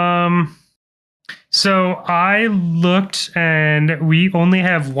 So I looked, and we only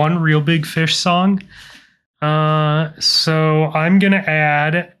have one Real Big Fish song. So I'm going to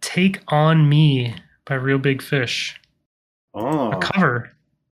add Take On Me by Real Big Fish. Oh. A cover.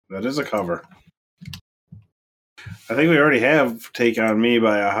 That is a cover. I think we already have Take On Me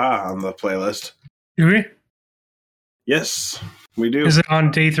by Aha on the playlist. Do we? Yes. We do. Is it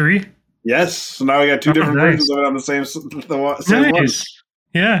on day 3? Yes. So now we got 2 different nice. versions of it on the same one. Nice.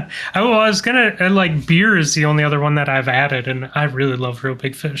 Yeah. I was going to, like, beer is the only other one that I've added, and I really love Real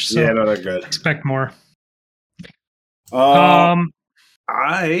Big Fish. So Yeah, no, they're good. Expect more. I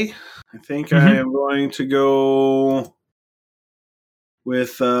think I am going to go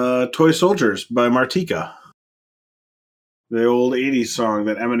with Toy Soldiers by Martika. The old 80s song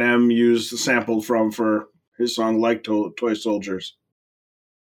that Eminem sampled from for his song Like Toy Soldiers.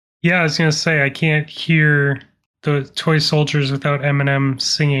 Yeah, I was going to say, I can't hear the Toy Soldiers without Eminem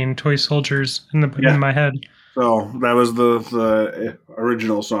singing Toy Soldiers in my head. So that was the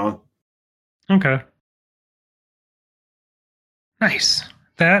original song. Okay. Nice.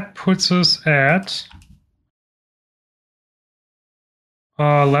 That puts us at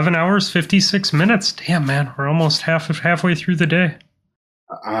 11 hours, 56 minutes. Damn, man. We're almost halfway through the day.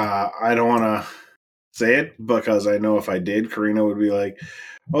 I don't want to say it because I know if I did, Karina would be like,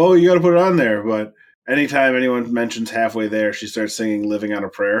 oh, you got to put it on there. But anytime anyone mentions halfway there, she starts singing Living on a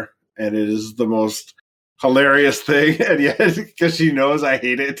Prayer. And it is the most hilarious thing. And yet, because she knows I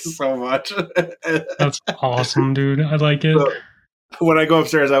hate it so much. That's awesome, dude. I like it. So, when I go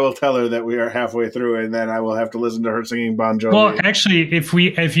upstairs, I will tell her that we are halfway through, and then I will have to listen to her singing Bon Jovi. Well, actually, if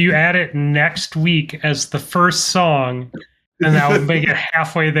you add it next week as the first song, then that will make it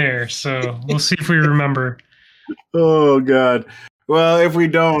halfway there. So we'll see if we remember. Oh God! Well, if we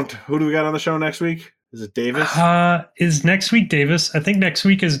don't, who do we got on the show next week? Is it Davis? Is next week Davis? I think next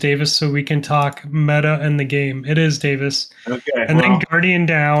week is Davis, so we can talk meta and the game. It is Davis. Okay, and then Guardian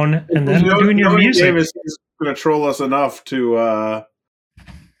down, and then we're doing your music. Davis is going to troll us enough to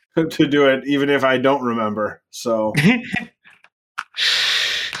do it, even if I don't remember. So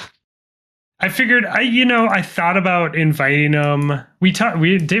I figured I thought about inviting him.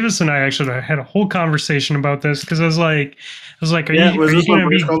 Davis and I actually had a whole conversation about this because I was like, was this when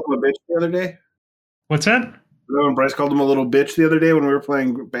Bryce called him a bitch the other day? What's that? Remember when Bryce called him a little bitch the other day when we were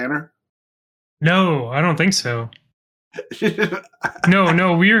playing Banner? No, I don't think so.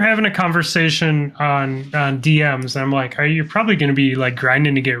 No, we were having a conversation on DMs. And I'm like, you're probably going to be like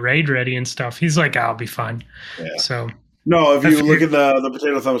grinding to get raid ready and stuff. He's like, I'll be fine. Yeah. So no, if you look at the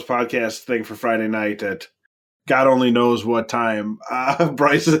Potato Thumbs podcast thing for Friday night at God only knows what time,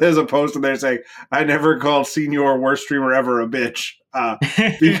 Bryce has a post in there saying, I never called Senior worst streamer ever a bitch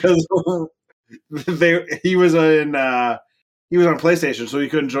because he was on PlayStation, so he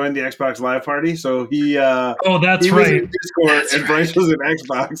couldn't join the Xbox Live party. So he that's he right. was in Discord, and Bryce was in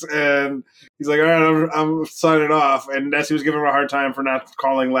Xbox, and he's like, all right, I'm signing off. And Nessie was giving him a hard time for not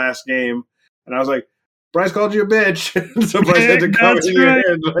calling last game, and I was like, Bryce called you a bitch. So Bryce had to come in here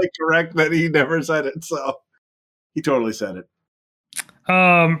and correct that he never said it. So he totally said it.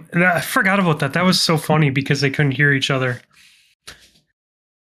 I forgot about that. That was so funny because they couldn't hear each other.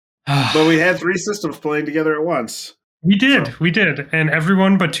 But we had 3 systems playing together at once. We did, and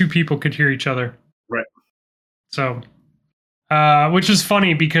everyone but 2 people could hear each other. Right. So, which is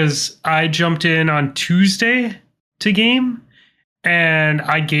funny because I jumped in on Tuesday to game, and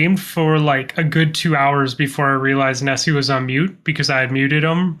I gamed for like a good 2 hours before I realized Nessie was on mute because I had muted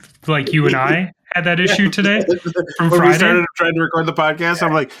him, like you and I had that issue today from when Friday. We started trying to record the podcast,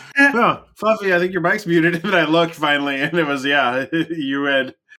 I'm like, oh, Fluffy, I think your mic's muted. And I looked finally, and it was,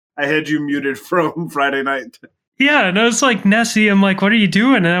 I had you muted from Friday night. Yeah, and I was like, Nessie, I'm like, what are you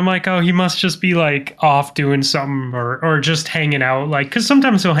doing? And I'm like, oh, he must just be like off doing something or just hanging out. Like, because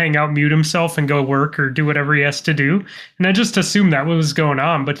sometimes he'll hang out, mute himself and go work or do whatever he has to do. And I just assumed that was going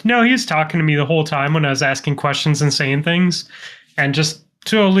on. But no, he was talking to me the whole time when I was asking questions and saying things and just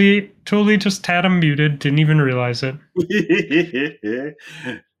totally just had him muted. Didn't even realize it.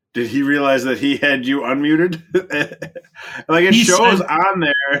 Did he realize that he had you unmuted? Like it shows on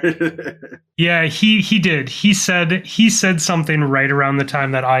there. Yeah, he did. He said something right around the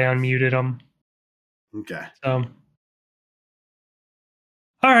time that I unmuted him. Okay. So,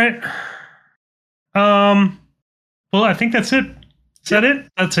 all right. Well, I think that's it. Is that it?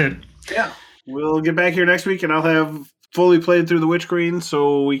 That's it. Yeah. We'll get back here next week, and I'll have fully played through the Witch Queen,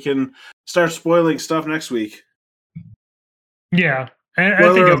 so we can start spoiling stuff next week. Yeah. I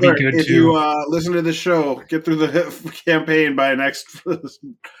think it'll be good if too. If you listen to this show, get through the campaign by next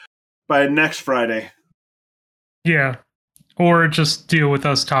Friday. Yeah. Or just deal with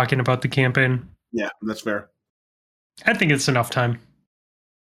us talking about the campaign. Yeah, that's fair. I think it's enough time.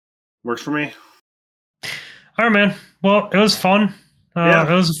 Works for me. All right, man. Well, it was fun. It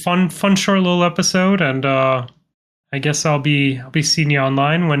was a fun short little episode, and I guess I'll be seeing you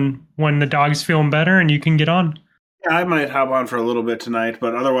online when the dog's feeling better and you can get on. Yeah, I might hop on for a little bit tonight,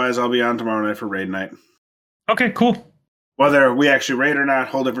 but otherwise I'll be on tomorrow night for raid night. Okay, cool. Whether we actually raid or not,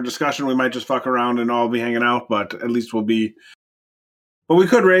 whole different discussion. We might just fuck around and all be hanging out, but at least we'll be. But we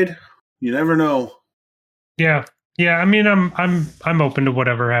could raid. You never know. Yeah. I mean, I'm open to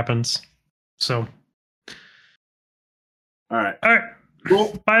whatever happens. So. All right.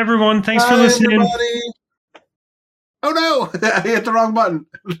 Cool. Bye, everyone. Thanks for listening. Everybody. Oh no! I hit the wrong button.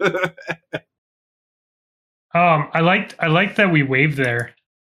 I liked that we waved there.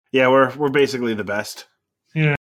 Yeah, we're basically the best.